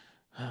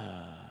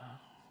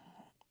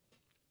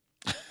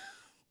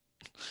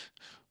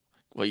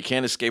 Well, you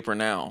can't escape her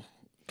now,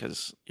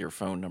 because your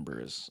phone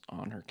number is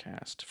on her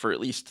cast for at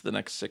least the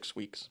next 6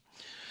 weeks.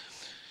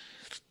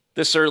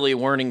 This early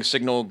warning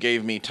signal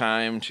gave me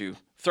time to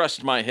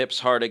thrust my hips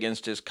hard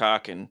against his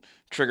cock and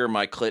trigger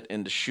my clit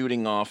into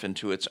shooting off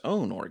into its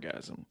own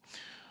orgasm.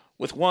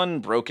 With one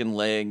broken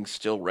leg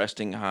still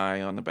resting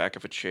high on the back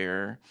of a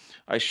chair,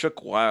 I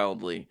shook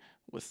wildly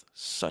with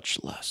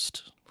such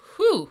lust.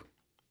 Whew.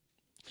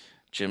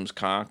 Jim's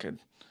cock had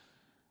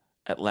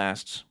at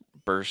last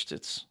burst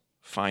its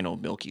final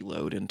milky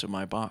load into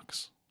my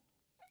box.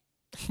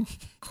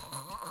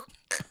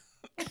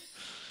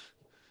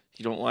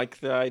 You don't like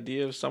the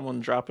idea of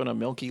someone dropping a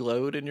milky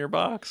load in your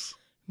box?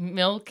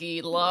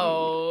 Milky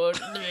load.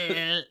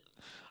 I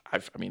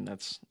mean,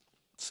 that's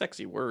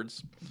sexy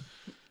words.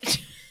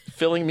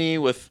 Filling me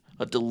with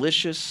a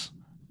delicious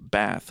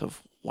bath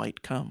of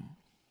white cum.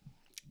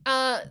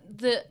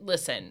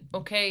 Listen,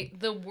 okay,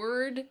 the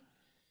word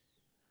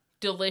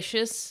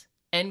delicious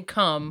and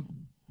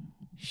cum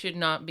should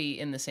not be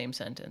in the same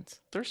sentence.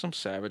 There's some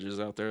savages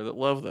out there that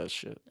love that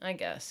shit. I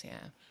guess,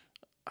 yeah.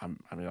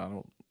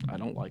 I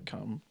don't like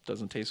cum.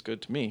 Doesn't taste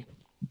good to me.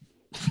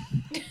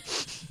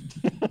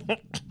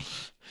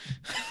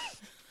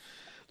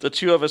 The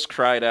two of us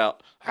cried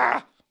out,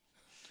 "Ha!"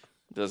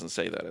 It doesn't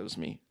say that, it was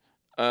me.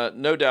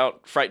 No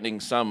doubt frightening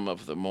some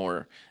of the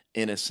more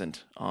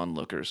innocent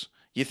onlookers.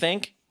 You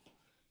think?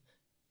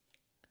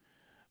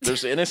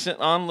 There's innocent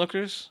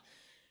onlookers?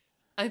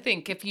 I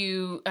think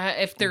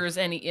if there's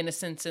any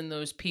innocence in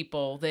those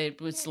people, it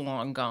was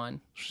long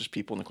gone. There's just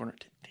people in the corner.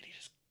 Did he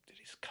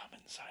just come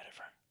inside of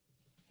her?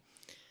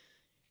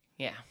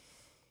 Yeah,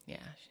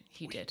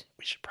 he did.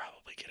 We should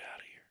probably get out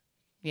of here.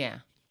 Yeah.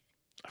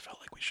 I felt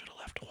like we should have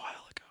left a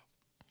while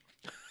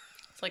ago.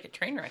 It's like a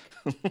train wreck.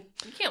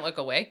 You can't look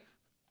away.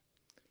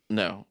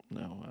 No.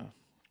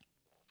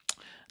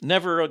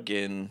 Never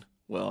again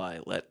will I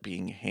let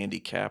being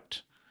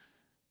handicapped...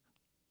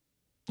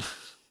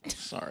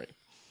 Sorry.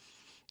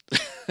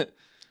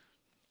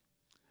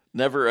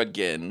 Never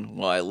again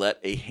will I let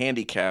a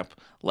handicap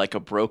like a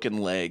broken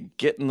leg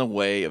get in the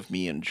way of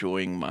me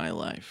enjoying my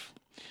life.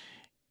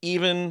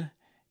 Even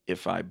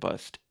if I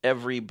bust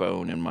every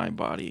bone in my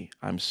body,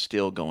 I'm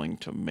still going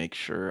to make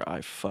sure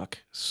I fuck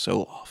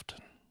so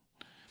often.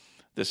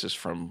 This is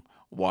from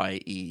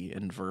YE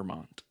in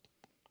Vermont.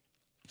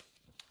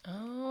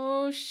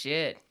 Oh,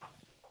 shit.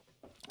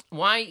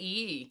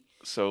 YE.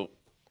 So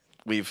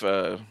we've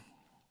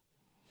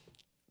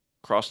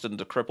crossed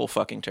into cripple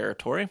fucking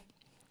territory.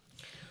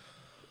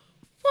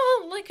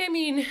 Well,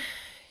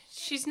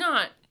 she's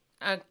not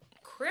a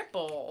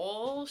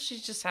cripple. She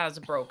just has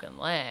a broken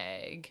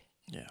leg.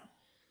 Yeah.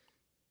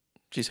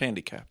 She's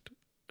handicapped,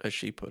 as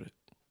she put it.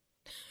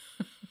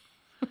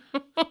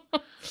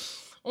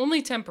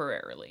 Only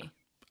temporarily.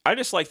 I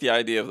just like the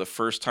idea of the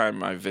first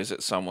time I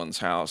visit someone's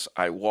house,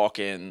 I walk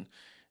in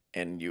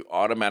and you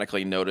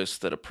automatically notice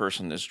that a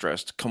person is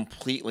dressed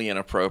completely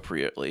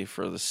inappropriately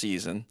for the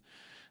season.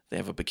 They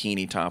have a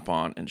bikini top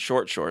on and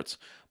short shorts,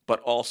 but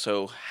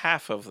also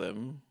half of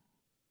them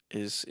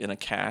is in a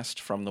cast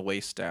from the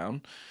waist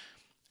down.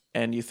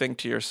 And you think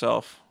to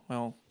yourself,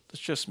 well,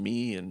 it's just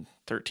me and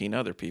 13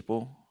 other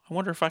people. I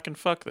wonder if I can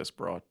fuck this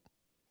broad.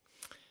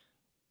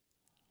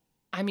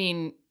 I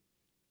mean,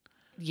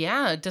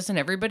 yeah, doesn't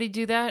everybody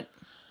do that?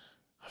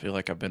 I feel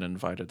like I've been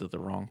invited to the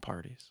wrong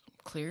parties.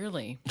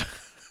 Clearly.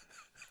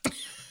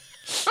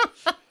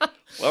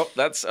 Well,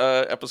 that's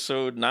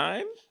episode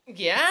 9.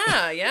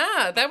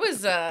 Yeah. That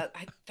was a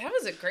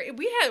great.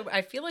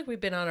 I feel like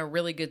we've been on a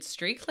really good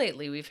streak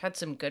lately. We've had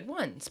some good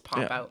ones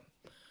pop out.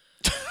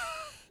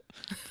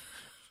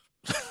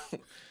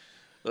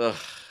 Ugh.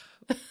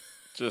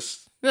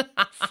 Just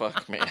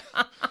fuck, man.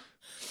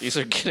 These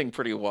are getting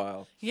pretty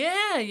wild.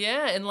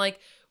 Yeah. And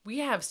we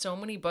have so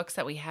many books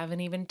that we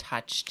haven't even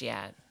touched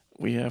yet.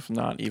 We have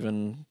not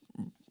even,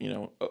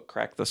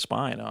 cracked the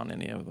spine on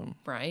any of them.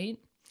 Right?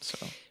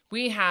 So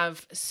we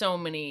have so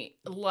many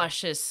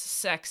luscious,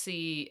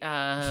 sexy,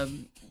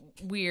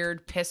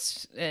 weird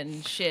piss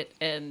and shit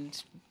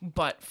and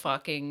butt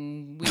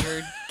fucking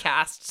weird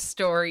cast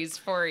stories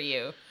for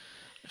you.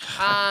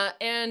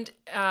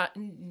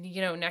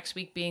 Next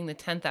week being the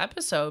 10th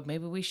episode,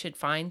 maybe we should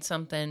find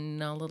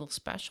something a little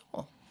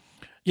special.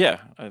 Yeah,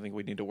 I think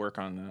we need to work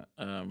on that.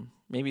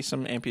 Maybe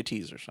some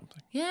amputees or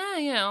something.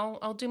 Yeah.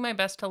 I'll do my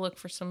best to look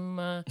for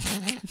some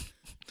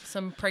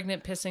some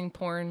pregnant pissing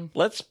porn.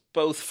 Let's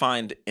both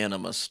find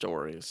enema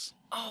stories.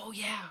 Oh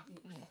yeah,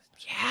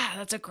 Yeah,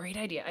 that's a great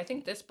idea. I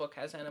think this book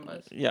has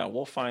enemas. Yeah,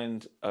 we'll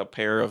find a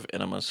pair of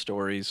enema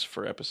stories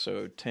for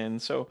episode 10.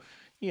 So,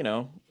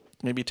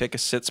 maybe take a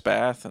sitz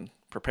bath and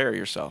prepare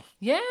yourself.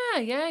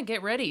 Yeah,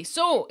 get ready.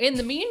 So, in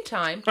the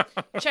meantime,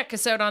 check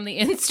us out on the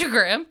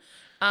Instagram.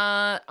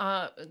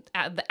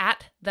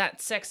 At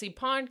That Sexy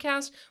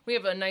Podcast. We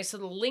have a nice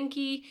little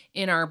linky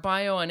in our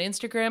bio on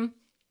Instagram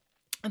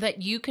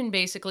that you can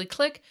basically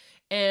click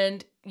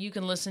and you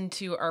can listen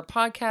to our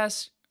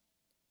podcast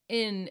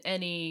in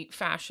any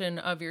fashion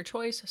of your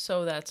choice.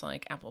 So that's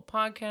like Apple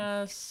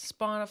Podcasts,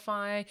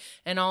 Spotify,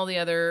 and all the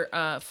other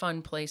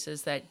fun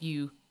places that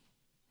you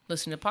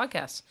listen to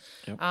podcasts.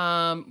 Yep.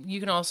 You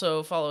can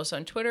also follow us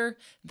on Twitter,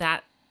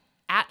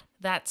 at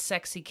That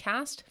Sexy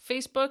Cast,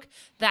 Facebook,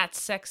 That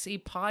Sexy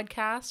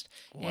Podcast,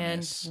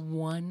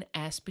 one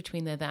S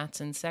between the that's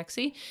and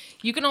sexy.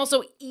 You can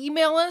also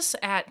email us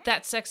at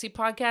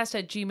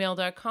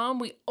thatsexypodcast@gmail.com.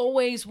 We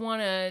always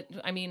want to,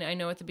 I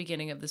know at the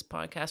beginning of this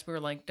podcast, we were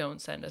like,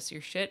 don't send us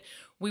your shit.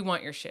 We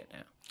want your shit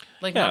now.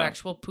 Not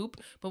actual poop,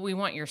 but we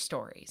want your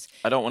stories.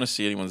 I don't want to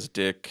see anyone's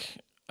dick.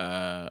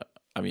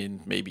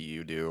 Maybe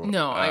you do.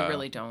 No, I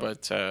really don't.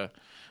 But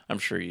I'm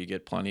sure you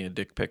get plenty of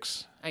dick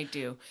pics. I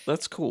do.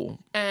 That's cool.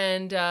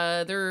 And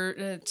I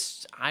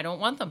don't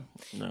want them.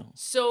 No.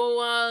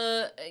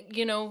 So,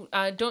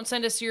 don't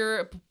send us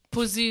your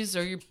pussies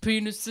or your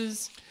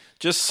penises.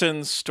 Just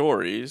send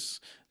stories.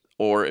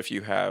 Or if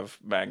you have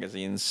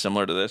magazines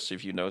similar to this,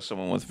 if you know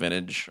someone with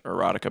vintage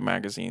erotica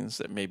magazines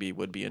that maybe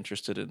would be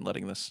interested in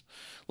letting us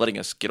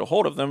get a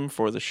hold of them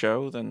for the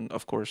show, then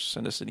of course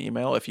send us an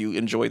email. If you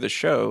enjoy the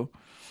show,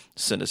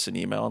 send us an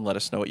email and let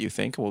us know what you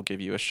think. We'll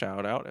give you a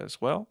shout out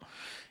as well.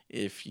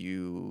 If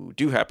you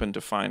do happen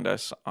to find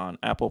us on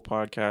Apple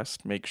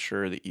Podcasts, make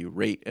sure that you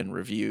rate and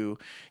review.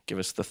 Give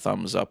us the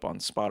thumbs up on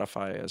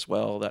Spotify as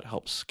well. That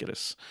helps get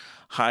us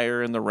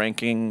higher in the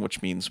ranking,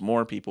 which means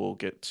more people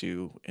get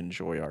to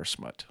enjoy our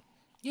smut.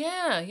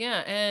 Yeah.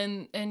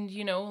 And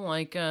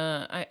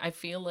I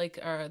feel like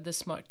the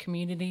smut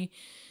community,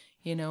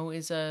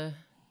 is a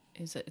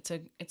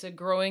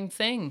growing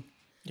thing.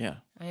 Yeah.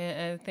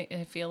 I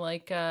feel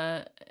like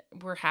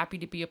we're happy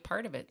to be a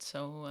part of it.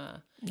 So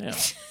yeah.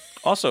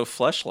 Also,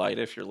 Fleshlight,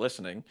 if you're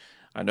listening,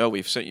 I know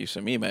we've sent you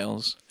some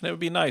emails, and it would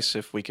be nice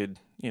if we could,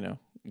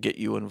 get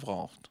you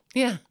involved.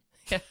 Yeah,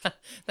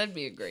 that'd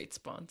be a great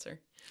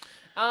sponsor.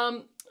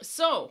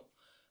 So,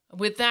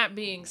 with that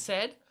being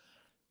said,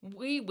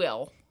 we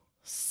will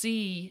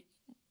see,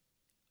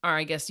 or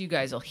I guess you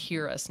guys will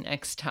hear us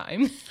next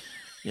time.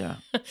 Yeah.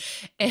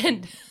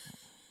 And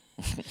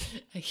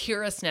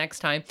hear us next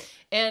time.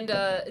 And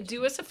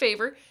do us a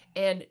favor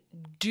and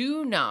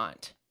do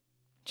not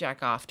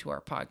jack off to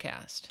our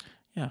podcast.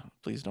 Yeah,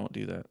 please don't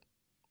do that.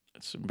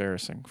 It's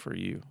embarrassing for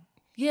you.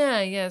 Yeah,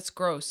 it's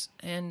gross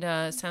and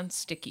sounds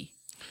sticky.